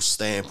equitable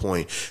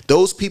standpoint.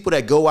 Those people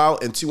that go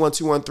out in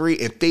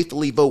 21213 and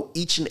faithfully vote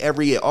each and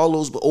every year, all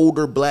those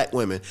older black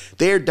women,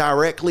 they're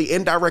indirectly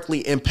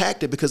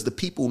impacted because the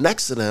people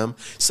next to them,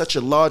 such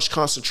a large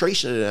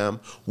concentration of them,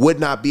 would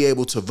not be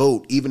able to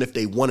vote even if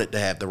they wanted to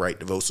have the right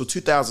to vote. So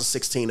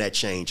 2016, that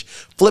changed.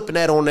 Flipping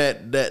that on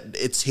that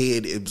its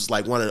head, it was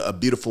like a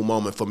beautiful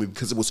moment for me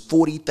because it was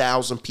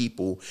 40,000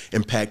 people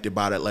impacted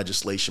by that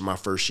legislation my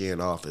first year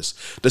in office.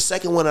 The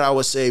second one that I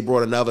would say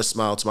brought another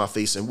smile to my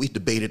face, and we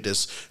debated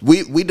this.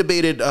 We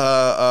debated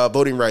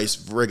voting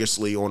rights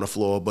rigorously on the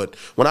floor, but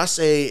when I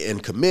say in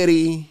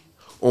committee,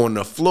 on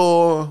the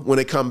floor, when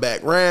it come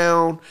back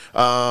round,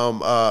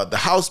 the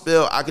House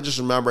bill, I could just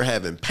remember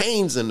having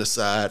pains in the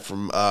side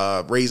from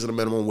raising the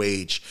minimum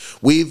wage.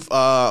 We've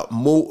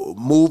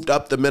moved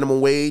up the minimum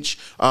wage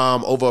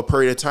over a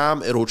period of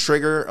time. It'll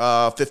trigger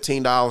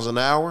 $15 an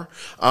hour.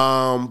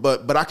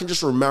 But I can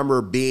just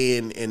remember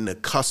being in the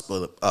cusp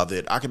of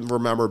it. I can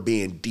remember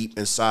being deep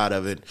inside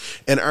of it.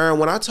 And Aaron,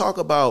 when I talk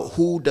about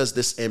who does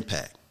this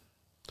impact,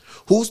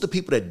 who's the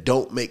people that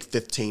don't make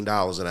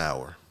 $15 an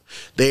hour?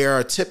 They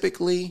are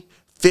typically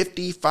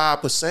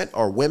 55%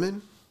 are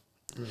women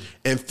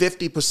and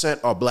 50%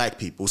 are black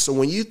people. So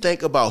when you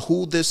think about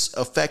who this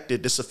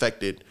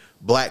affected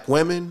black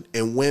women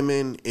and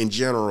women in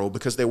general,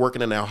 because they're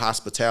working in our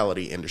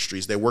hospitality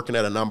industries, they're working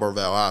at a number of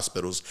our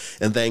hospitals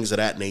and things of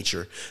that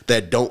nature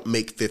that don't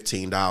make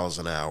 $15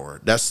 an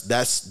hour.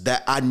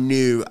 That I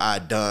knew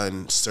I'd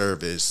done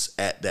service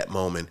at that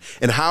moment.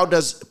 And how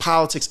does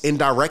politics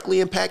indirectly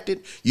impact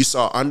it? You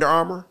saw Under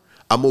Armour.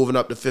 I'm moving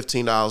up to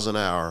 $15 an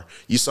hour.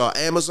 You saw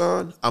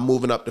Amazon, I'm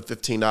moving up to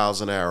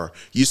 $15 an hour.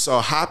 You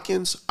saw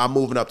Hopkins, I'm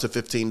moving up to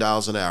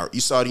 $15 an hour.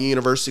 You saw the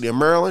University of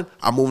Maryland,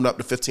 I'm moving up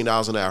to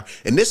 $15 an hour.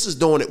 And this is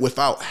doing it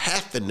without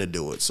having to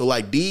do it. So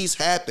like these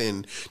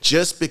happen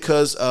just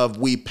because of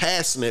we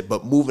passing it,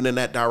 but moving in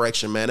that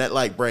direction, man. That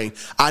like brain,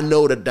 I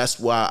know that's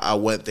why I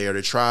went there,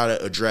 to try to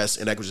address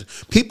inequity.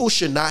 People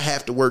should not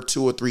have to work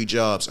 2 or 3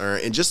 jobs,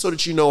 Aaron. And just so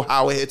that you know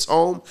how it hits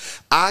home,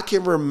 I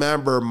can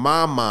remember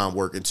my mom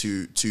working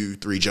 2,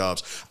 3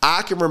 jobs.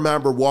 I can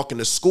remember walking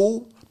to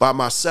school by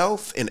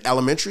myself in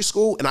elementary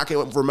school, and I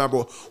can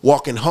remember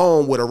walking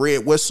home with a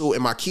red whistle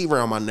and my key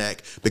around my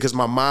neck because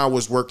my mom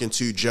was working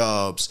 2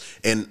 jobs,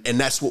 and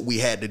that's what we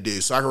had to do.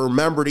 So I can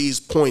remember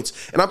these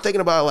points, and I'm thinking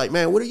about like,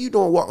 man, what are you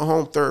doing walking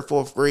home 3rd,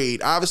 4th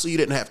grade? Obviously, you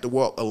didn't have to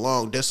walk a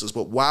long distance,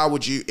 but why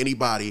would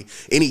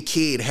any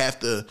kid have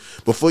to,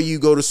 before you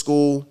go to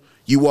school,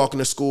 you walking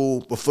to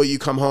school, before you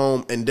come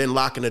home, and then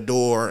locking the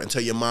door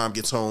until your mom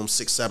gets home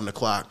 6, 7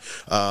 o'clock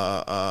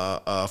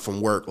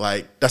from work.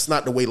 Like, that's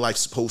not the way life's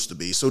supposed to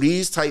be. So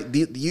you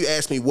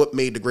ask me what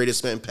made the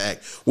greatest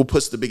impact, what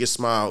puts the biggest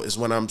smile is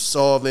when I'm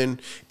solving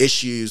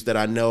issues that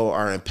I know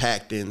are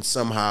impacting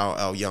somehow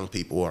our young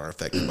people are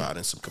affected by it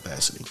in some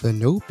capacity. The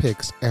No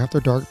Picks After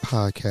Dark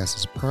podcast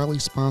is proudly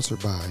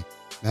sponsored by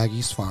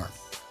Maggie's Farm.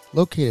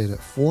 Located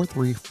at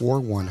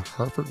 4341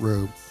 Hartford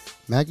Road,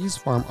 Maggie's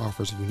Farm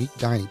offers a unique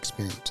dining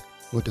experience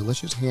with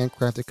delicious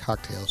handcrafted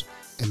cocktails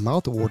and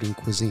mouth-watering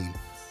cuisine,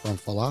 from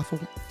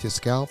falafel to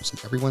scallops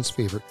and everyone's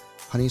favorite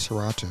honey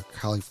sriracha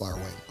cauliflower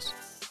wings.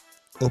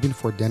 Open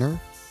for dinner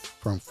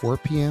from 4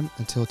 p.m.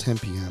 until 10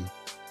 p.m.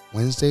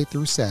 Wednesday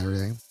through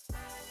Saturday,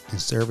 and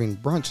serving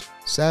brunch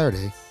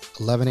Saturday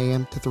 11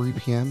 a.m. to 3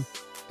 p.m.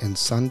 and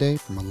Sunday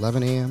from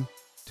 11 a.m.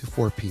 to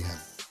 4 p.m.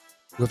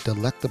 with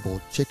delectable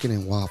chicken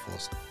and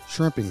waffles,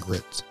 shrimp and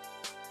grits,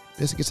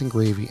 biscuits and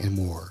gravy, and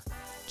more.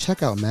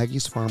 Check out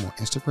Maggie's Farm on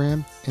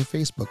Instagram and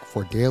Facebook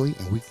for daily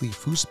and weekly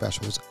food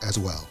specials as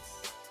well.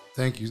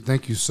 Thank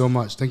you so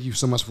much. Thank you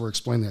so much for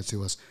explaining that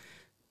to us.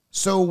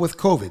 So with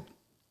COVID,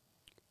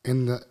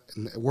 and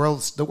the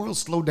world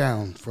slowed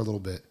down for a little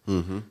bit.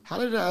 Mm-hmm. How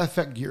did that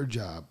affect your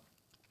job?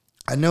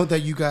 I know that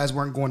you guys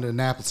weren't going to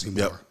Annapolis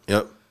anymore.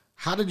 Yep.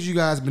 How did you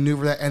guys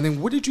maneuver that? And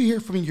then what did you hear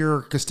from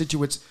your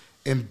constituents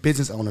and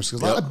business owners?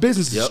 Because a lot of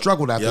businesses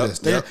struggled after this.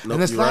 And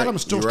a lot of them are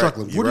still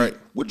struggling.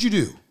 What did you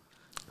do?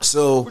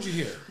 So, what'd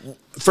you hear?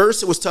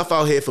 First, it was tough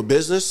out here for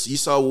business. You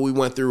saw what we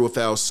went through with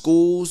our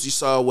schools. You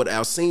saw what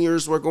our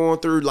seniors were going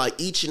through. Like,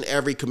 each and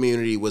every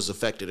community was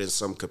affected in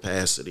some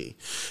capacity.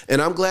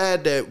 And I'm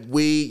glad that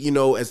we,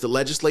 as the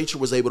legislature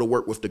was able to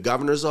work with the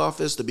governor's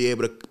office to be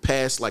able to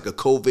pass like a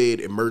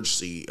COVID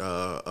emergency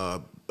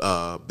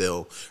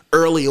bill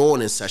early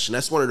on in session.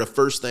 That's one of the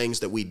first things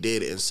that we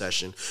did in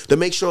session to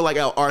make sure like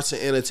our arts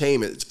and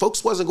entertainment,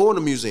 folks wasn't going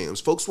to museums,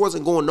 folks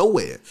wasn't going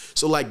nowhere.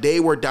 So like they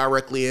were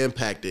directly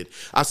impacted.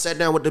 I sat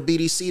down with the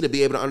BDC to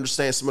be able to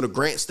understand some of the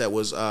grants that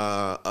was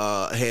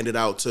handed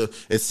out to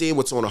and seeing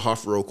what's on the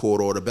Huff Road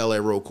corridor, the Bel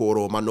Air Road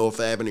corridor, my North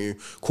Avenue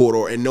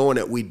corridor, and knowing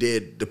that we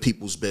did the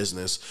people's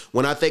business.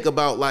 When I think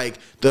about like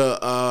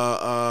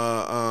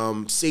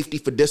the safety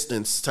for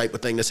distance type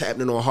of thing that's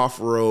happening on Huff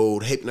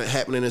Road,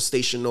 happening in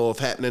Station North,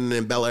 happening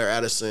in Bel Air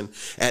Addison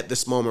at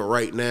this moment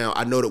right now,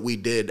 I know that we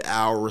did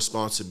our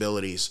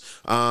responsibilities.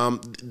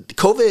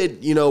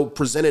 COVID,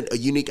 presented a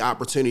unique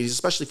opportunities,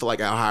 especially for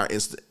like our higher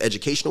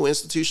educational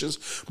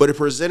institutions, but it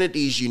presented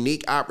these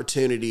unique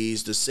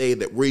opportunities to say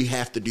that we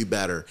have to do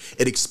better.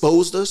 It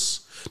exposed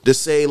us to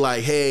say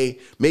like, hey,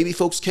 maybe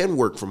folks can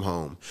work from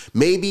home.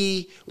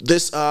 Maybe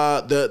this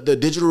the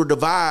digital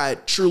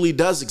divide truly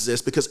does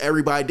exist because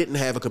everybody didn't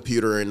have a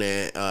computer in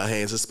their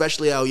hands,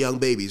 especially our young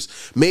babies.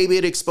 Maybe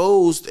it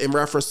exposed in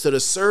reference to the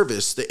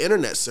service, the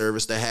internet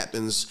service that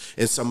happens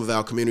in some of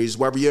our communities,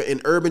 whether you're in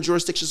urban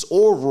jurisdictions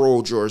or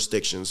rural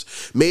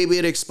jurisdictions. Maybe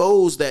it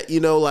exposed that,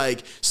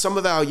 like some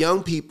of our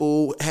young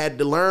people had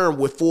to learn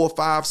with 4 or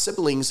 5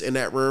 siblings in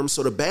that room,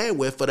 so the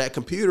bandwidth for that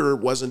computer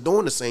wasn't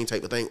doing the same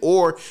type of thing,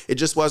 or it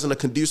just wasn't a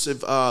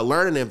conducive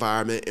learning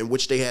environment in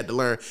which they had to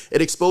learn. It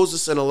exposed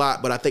us in a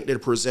lot, but I think that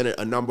it presented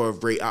a number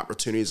of great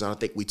opportunities, and I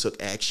think we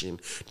took action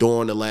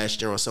during the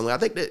last year on something. I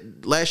think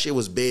that last year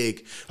was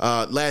big.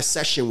 Last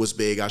session was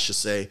big, I should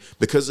say,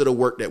 because of the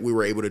work that we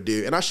were able to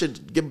do. And I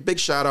should give a big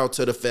shout out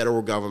to the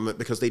federal government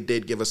because they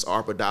did give us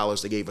ARPA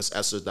dollars. They gave us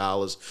ESSER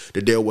dollars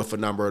to deal with a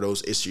number of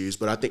those issues.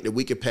 But I think that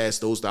we could pass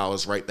those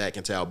dollars right back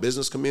into our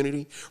business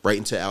community, right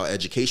into our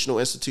educational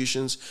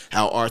institutions,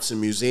 our arts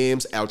and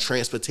museums, our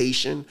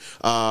transportation,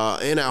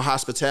 and our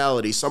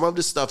hospitality. Some of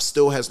this stuff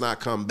still has not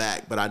come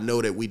back, but I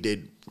know that we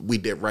did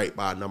right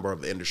by a number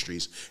of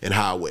industries and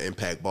how it would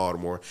impact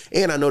Baltimore.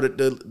 And I know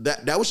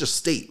that that was just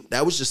state.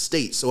 That was just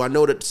state. So I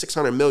know that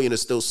 $600 million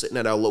is still sitting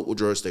at our local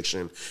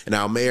jurisdiction, and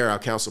our mayor, our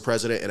council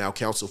president, and our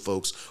council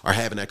folks are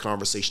having that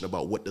conversation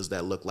about what does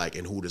that look like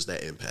and who does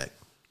that impact.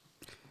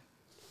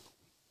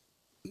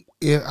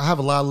 Yeah, I have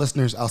a lot of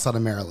listeners outside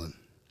of Maryland.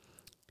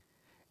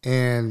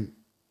 And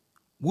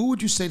what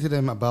would you say to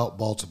them about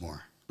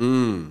Baltimore?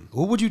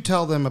 What would you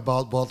tell them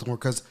about Baltimore?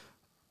 Because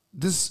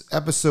this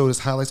episode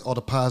highlights all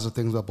the positive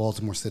things about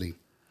Baltimore City.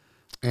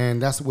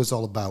 And that's what it's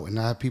all about. And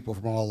I have people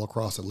from all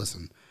across that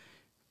listen.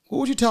 What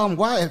would you tell them?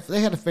 Why, if they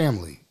had a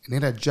family and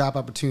they had a job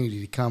opportunity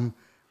to come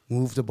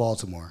move to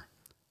Baltimore,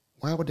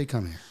 why would they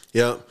come here?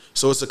 Yeah.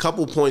 So it's a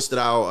couple points that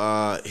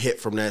I'll hit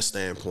from that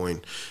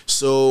standpoint.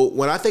 So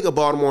when I think of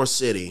Baltimore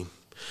City,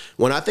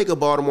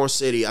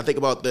 I think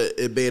about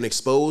it being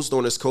exposed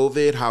on this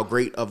COVID, how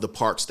great of the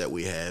parks that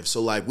we have.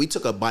 So like we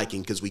took up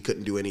biking because we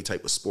couldn't do any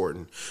type of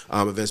sporting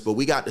events, but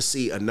we got to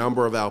see a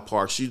number of our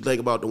parks. You think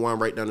about the one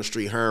right down the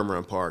street, Herm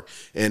Run Park,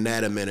 and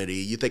that amenity.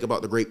 You think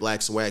about the Great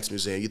Blacks and Wax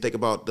Museum. You think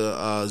about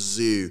the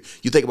zoo.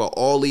 You think about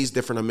all these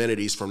different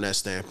amenities from that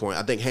standpoint.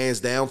 I think hands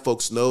down,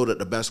 folks know that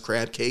the best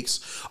crab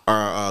cakes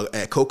are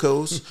at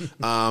Coco's.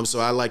 So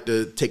I like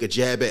to take a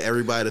jab at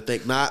everybody to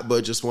think not,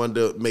 but just wanted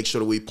to make sure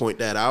that we point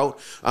that out.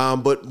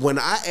 But when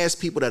I ask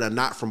people that are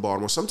not from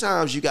Baltimore,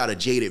 sometimes you got a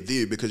jaded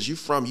view because you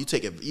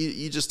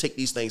just take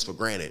these things for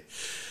granted.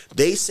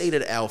 They say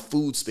that our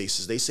food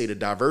spaces, they say the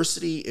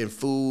diversity in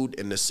food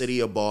in the city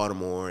of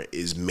Baltimore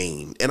is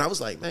mean. And I was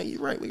like, man, you're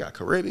right. We got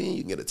Caribbean,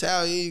 you can get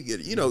Italian, you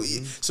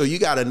get, so you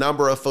got a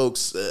number of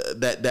folks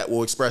that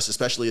will express,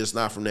 especially if it's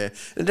not from there.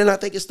 And then I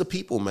think it's the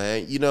people,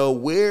 man.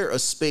 We're a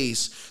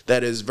space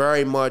that is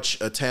very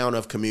much a town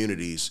of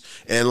communities.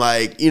 And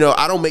I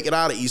don't make it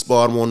out of East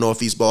Baltimore,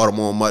 Northeast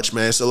Baltimore much,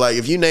 man. So like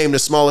if you name the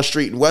smallest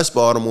street in West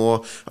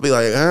Baltimore, I'll be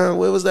like,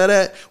 where was that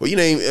at? Well, you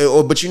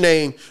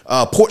name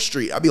Port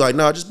Street. I'll be like,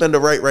 no, just been the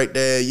right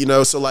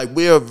there, so like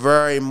we're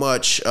very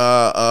much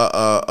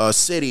a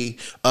city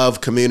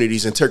of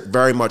communities and take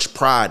very much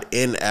pride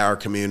in our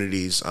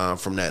communities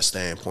from that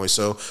standpoint.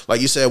 So like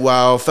you said,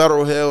 while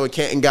Federal Hill and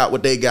Canton got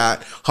what they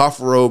got,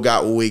 Huff Road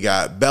got what we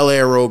got, Bel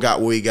Air Road got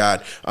what we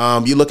got.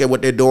 You look at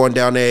what they're doing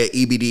down there at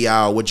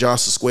EBDI, what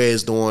Johnson Square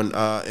is doing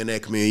in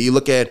that community. You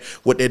look at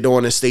what they're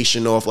doing in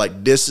Station North,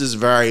 like this is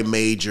very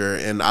major,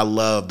 and I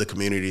love the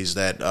communities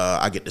that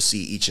I get to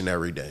see each and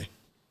every day.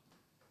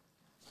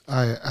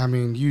 I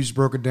mean, you just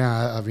broke it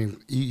down. I mean,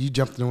 you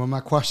jumped into one of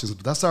my questions,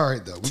 but that's all right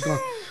though.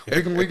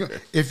 We're going.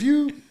 If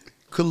you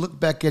could look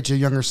back at your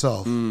younger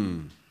self,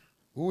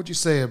 what would you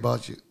say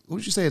about you? What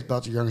would you say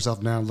about your younger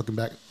self now, looking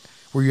back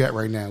where you're at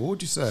right now? What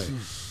would you say?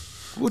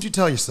 What would you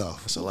tell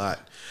yourself? That's a lot.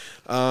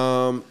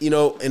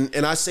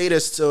 And I say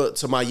this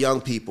to my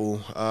young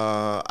people.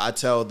 I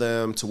tell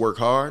them to work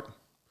hard.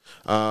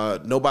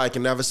 Nobody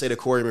can never say that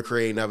Corey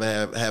McRae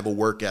never have a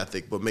work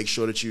ethic, but make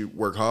sure that you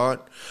work hard.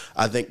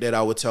 I think that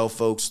I would tell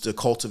folks to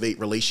cultivate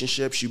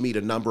relationships. You meet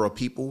a number of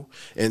people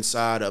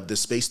inside of the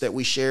space that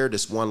we share,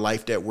 this one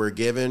life that we're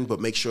given, but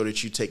make sure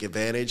that you take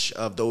advantage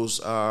of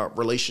those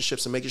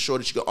relationships and making sure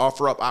that you can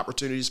offer up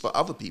opportunities for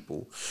other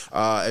people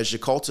as you're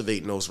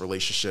cultivating those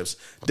relationships.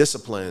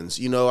 Disciplines.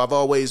 I've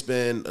always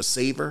been a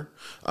saver.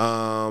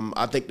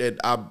 I think that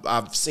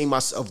I've seen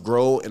myself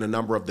grow in a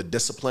number of the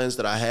disciplines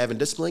that I have, and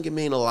discipline can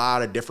mean a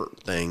lot of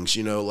different things,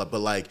 but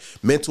like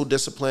mental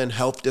discipline,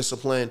 health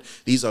discipline,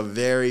 these are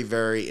very,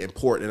 very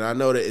important. And I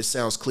know that it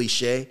sounds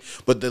cliche,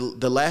 but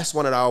the last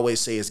one that I always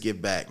say is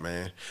give back,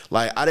 man.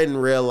 Like, I didn't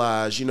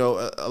realize,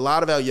 a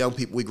lot of our young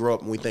people, we grow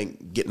up and we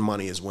think getting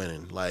money is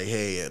winning. Like,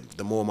 hey,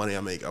 the more money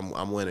I make,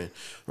 I'm winning.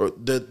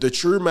 The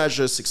true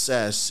measure of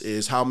success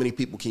is how many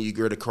people can you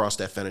get across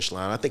that finish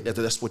line. I think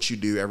that's what you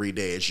do every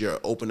day, is you're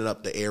opening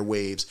up the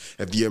airwaves,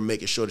 if you're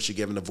making sure that you're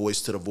giving a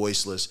voice to the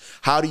voiceless.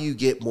 How do you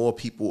get more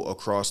people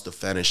across the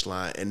finish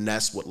line? And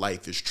that's what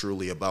life is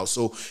truly about.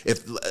 So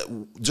if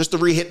just to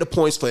re-hit the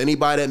points for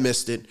anybody that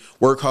missed it,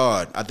 work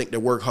hard. I think they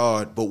work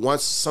hard, but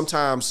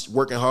sometimes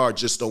working hard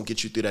just don't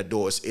get you through that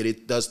door.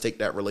 It does take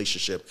that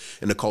relationship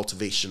and the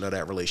cultivation of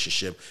that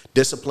relationship.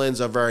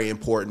 Disciplines are very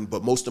important,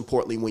 but most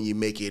importantly, when you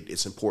make it,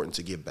 it's important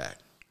to give back.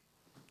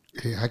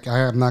 Yeah,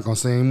 I'm not going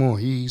to say anymore.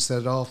 He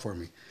said it all for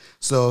me.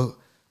 So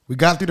we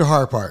got through the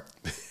hard part.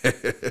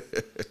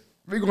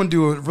 We're going to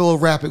do a real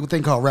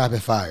thing called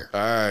rapid fire. All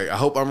right. I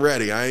hope I'm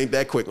ready. I ain't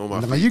that quick on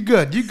my feet. You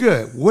good. You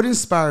good. What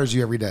inspires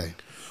you every day?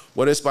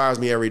 What inspires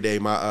me every day?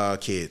 My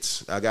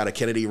kids. I got a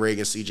Kennedy,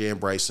 Reagan, CJ, and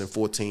Bryson,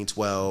 14,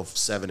 12,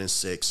 7, and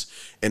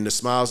 6. And the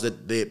smiles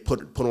that they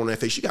put on their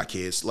face, you got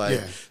kids.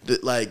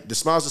 The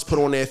smiles that's put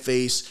on their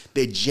face,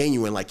 they're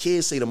genuine. Like,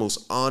 kids say the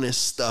most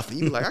honest stuff. And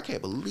you're like, I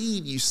can't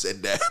believe you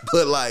said that.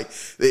 But, like,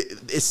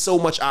 it's so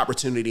much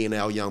opportunity in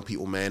our young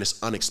people, man.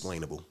 It's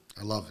unexplainable.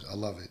 I love it.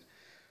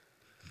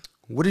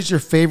 What is your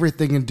favorite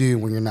thing to do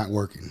when you're not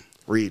working?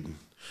 Reading.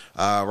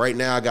 Right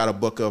now, I got a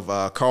book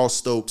of Carl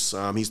Stokes.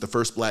 He's the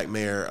first black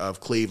mayor of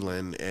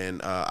Cleveland,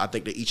 and I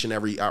think that each and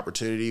every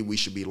opportunity we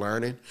should be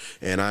learning,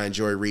 and I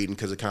enjoy reading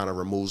because it kind of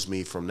removes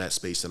me from that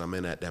space that I'm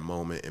in at that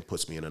moment and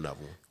puts me in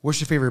another one.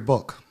 What's your favorite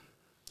book?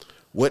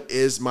 What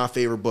is my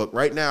favorite book?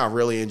 Right now, I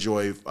really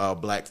enjoy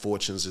Black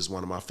Fortunes is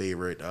one of my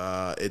favorite.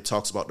 It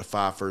talks about the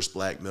 5 first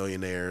black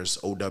millionaires,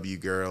 O.W.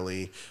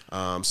 Gurley,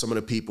 some of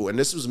the people. And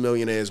this was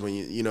millionaires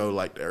when,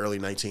 like the early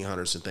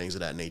 1900s and things of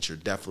that nature.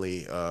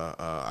 Definitely,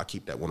 I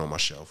keep that one on my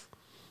shelf.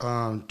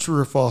 True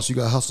or false, you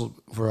got hustled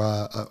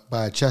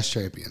by a chess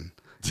champion?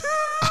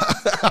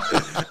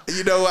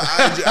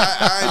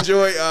 I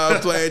enjoy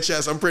playing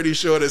chess. I'm pretty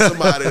sure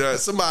that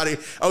somebody.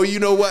 Oh, you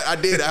know what? I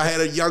did. I had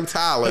a young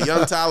Tyler.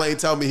 Young Tyler ain't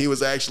tell me he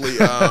was actually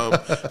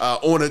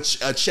on a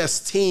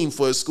chess team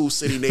for School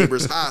City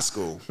Neighbors High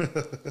School.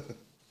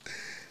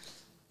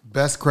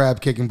 Best crab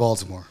cake in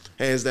Baltimore?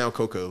 Hands down,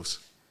 Coco's.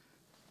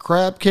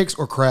 Crab cakes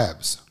or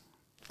crabs?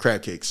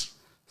 Crab cakes.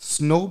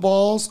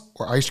 Snowballs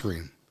or ice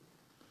cream?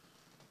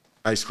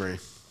 Ice cream.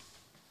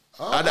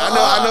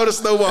 I know the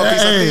snowball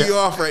piece. I threw you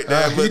off right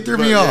there. You threw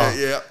me off.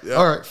 Yeah.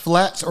 All right,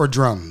 flats or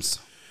drums?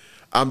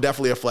 I'm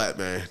definitely a flat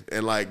man,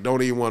 and like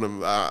don't even want them.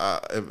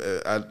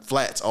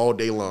 Flats all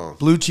day long.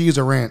 Blue cheese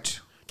or ranch?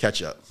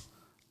 Ketchup.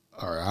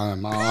 All right,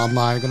 I'm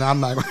not gonna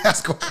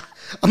ask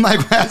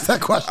that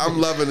question.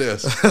 I'm loving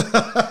this.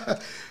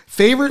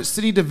 Favorite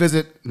city to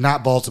visit,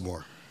 not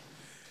Baltimore?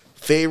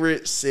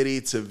 Favorite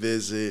city to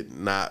visit,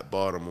 not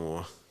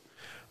Baltimore.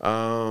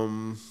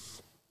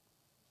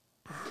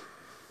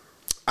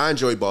 I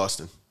enjoy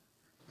Boston.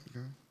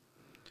 Okay.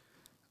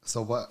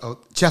 So what?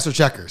 Chess or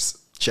checkers?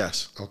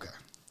 Chess. Okay.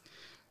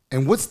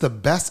 And what's the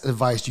best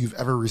advice you've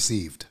ever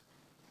received?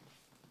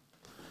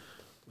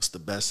 What's the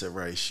best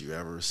advice you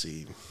ever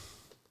received?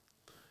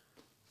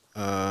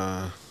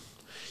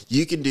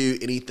 You can do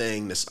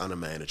anything that's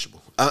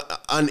unimaginable. Okay.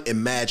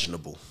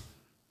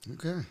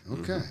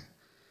 Mm-hmm.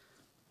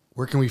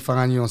 Where can we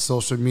find you on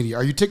social media?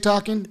 Are you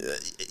TikToking?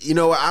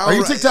 Are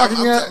you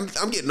TikToking yet?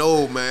 I'm getting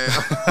old, man.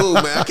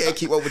 I can't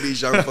keep up with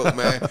these young folk,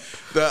 man.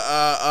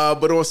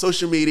 But on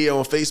social media,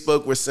 on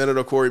Facebook, we're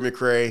Senator Corey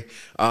McRae.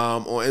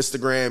 On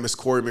Instagram, it's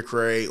Corey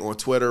McRae. On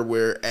Twitter,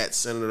 we're at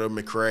Senator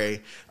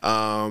McRae.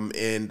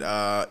 And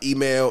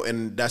email,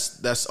 and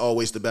that's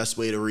always the best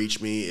way to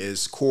reach me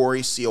is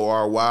Corey,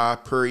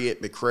 CORY,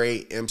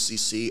 McRae,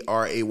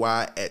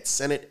 MCCRAY at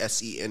Senate,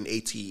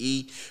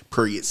 SENATE,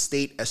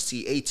 State,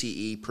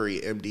 STATE,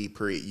 MD,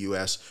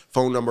 US.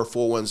 Phone number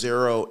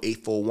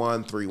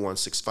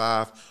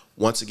 410-841-3165.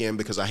 Once again,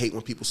 because I hate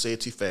when people say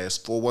it too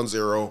fast,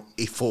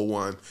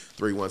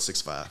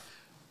 410-841-3165.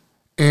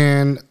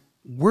 And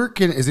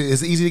is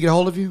it easy to get a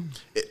hold of you?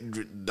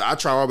 I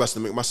try my best to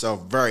make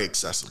myself very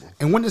accessible.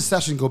 And when does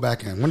session go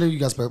back in? When do you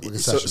guys book a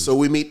session? So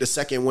we meet the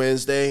second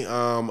Wednesday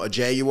of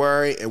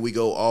January, and we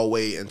go all the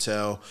way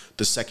until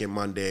the second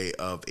Monday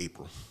of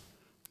April.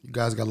 You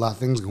guys got a lot of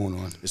things going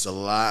on. It's a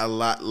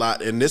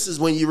lot. And this is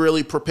when you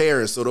really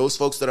prepare. So those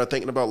folks that are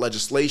thinking about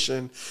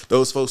legislation,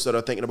 those folks that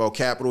are thinking about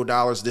capital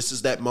dollars, this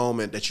is that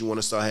moment that you want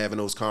to start having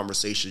those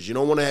conversations. You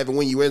don't want to have it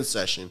when you're in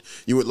session.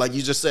 You would, like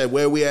you just said,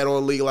 where we at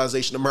on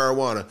legalization of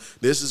marijuana?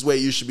 This is where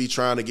you should be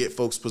trying to get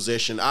folks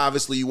positioned.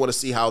 Obviously, you want to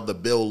see how the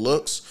bill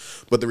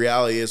looks, but the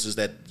reality is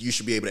that you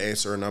should be able to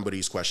answer a number of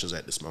these questions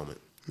at this moment.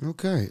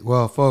 Okay.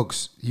 Well,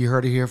 folks, you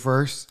heard it here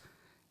first.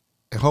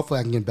 And hopefully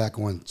I can get back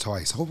on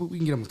twice. Hopefully we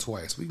can get him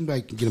twice. We can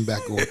get him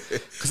back on.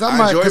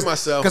 I enjoy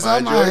myself.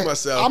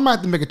 I might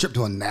have to make a trip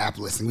to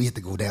Annapolis, and we have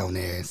to go down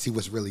there and see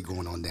what's really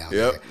going on down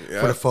there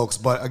for the folks.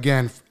 But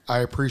again, I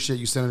appreciate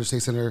you, State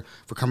Senator,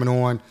 for coming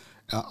on.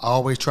 I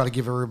always try to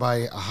give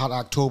everybody a hot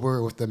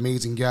October with the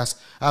amazing guests.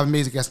 I have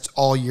amazing guests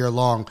all year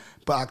long,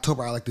 but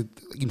October I like to,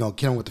 get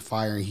them with the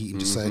fire and heat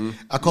and just say,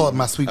 I call it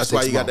my sweepstakes.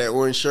 That's why you got that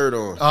orange shirt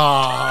on.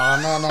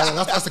 Oh,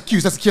 no, that's a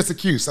cue. That's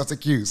a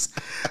cue.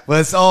 But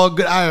it's all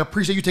good. I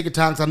appreciate you taking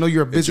time because I know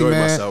you're a busy man.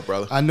 Enjoy myself,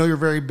 brother. I know you're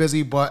very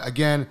busy, but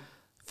again,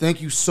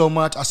 thank you so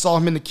much. I saw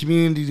him in the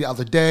community the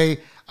other day.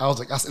 I was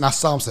like, and I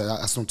saw him say,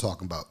 that's what I'm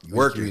talking about.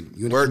 You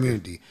in the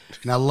community.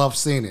 And I love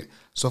seeing it.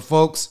 So,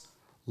 folks,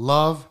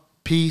 love,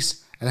 peace,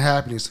 and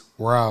happiness.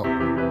 We're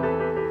out.